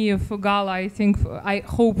for me, for Gala, I think, I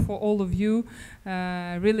hope for all of you,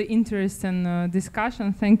 really interesting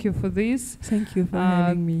discussion. Thank you for this. Thank you for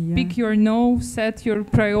having me. Yeah. Pick your no, set your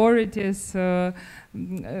priorities.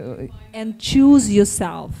 And choose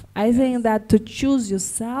yourself. I think that to choose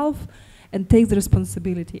yourself and take the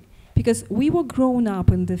responsibility. Because we were grown up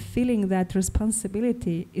in the feeling that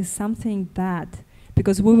responsibility is something bad,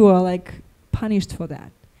 because we were like punished for that.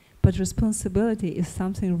 But responsibility is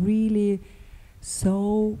something really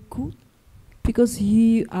so good, because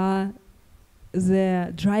you are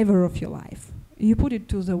the driver of your life. You put it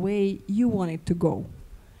to the way you want it to go.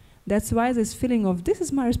 That's why this feeling of this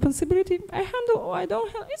is my responsibility, I handle or I don't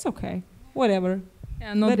handle, it's okay, whatever.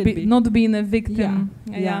 Yeah, not being a victim,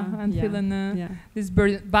 and feeling this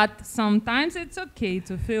burden. But sometimes it's okay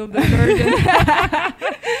to feel the burden.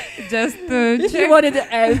 Just if you wanted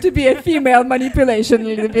to be a female manipulation a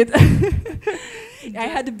little bit. I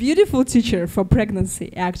had a beautiful teacher for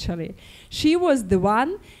pregnancy, actually. She was the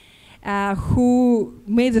one who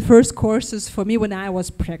made the first courses for me when I was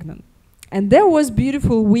pregnant. And there was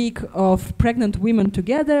beautiful week of pregnant women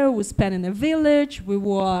together. We spent in a village. We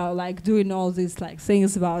were like doing all these like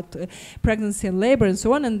things about pregnancy and labor and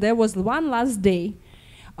so on. And there was one last day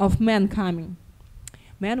of men coming.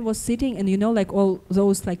 Men was sitting, and you know, like all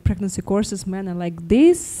those like pregnancy courses, men are like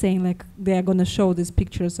this, saying like they are gonna show these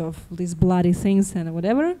pictures of these bloody things and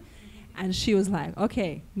whatever. And she was like,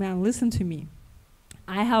 okay, man, listen to me.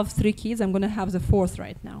 I have 3 kids. I'm gonna have the 4th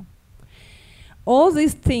right now. all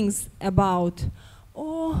these things about,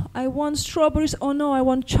 oh, I want strawberries, oh no, I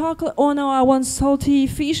want chocolate, oh no, I want salty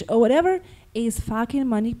fish, or whatever, is fucking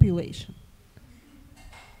manipulation.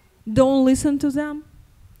 Don't listen to them,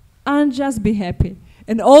 and just be happy.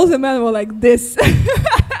 And all the men were like this.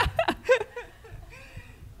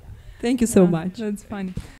 Thank you so much. That's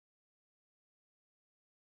funny.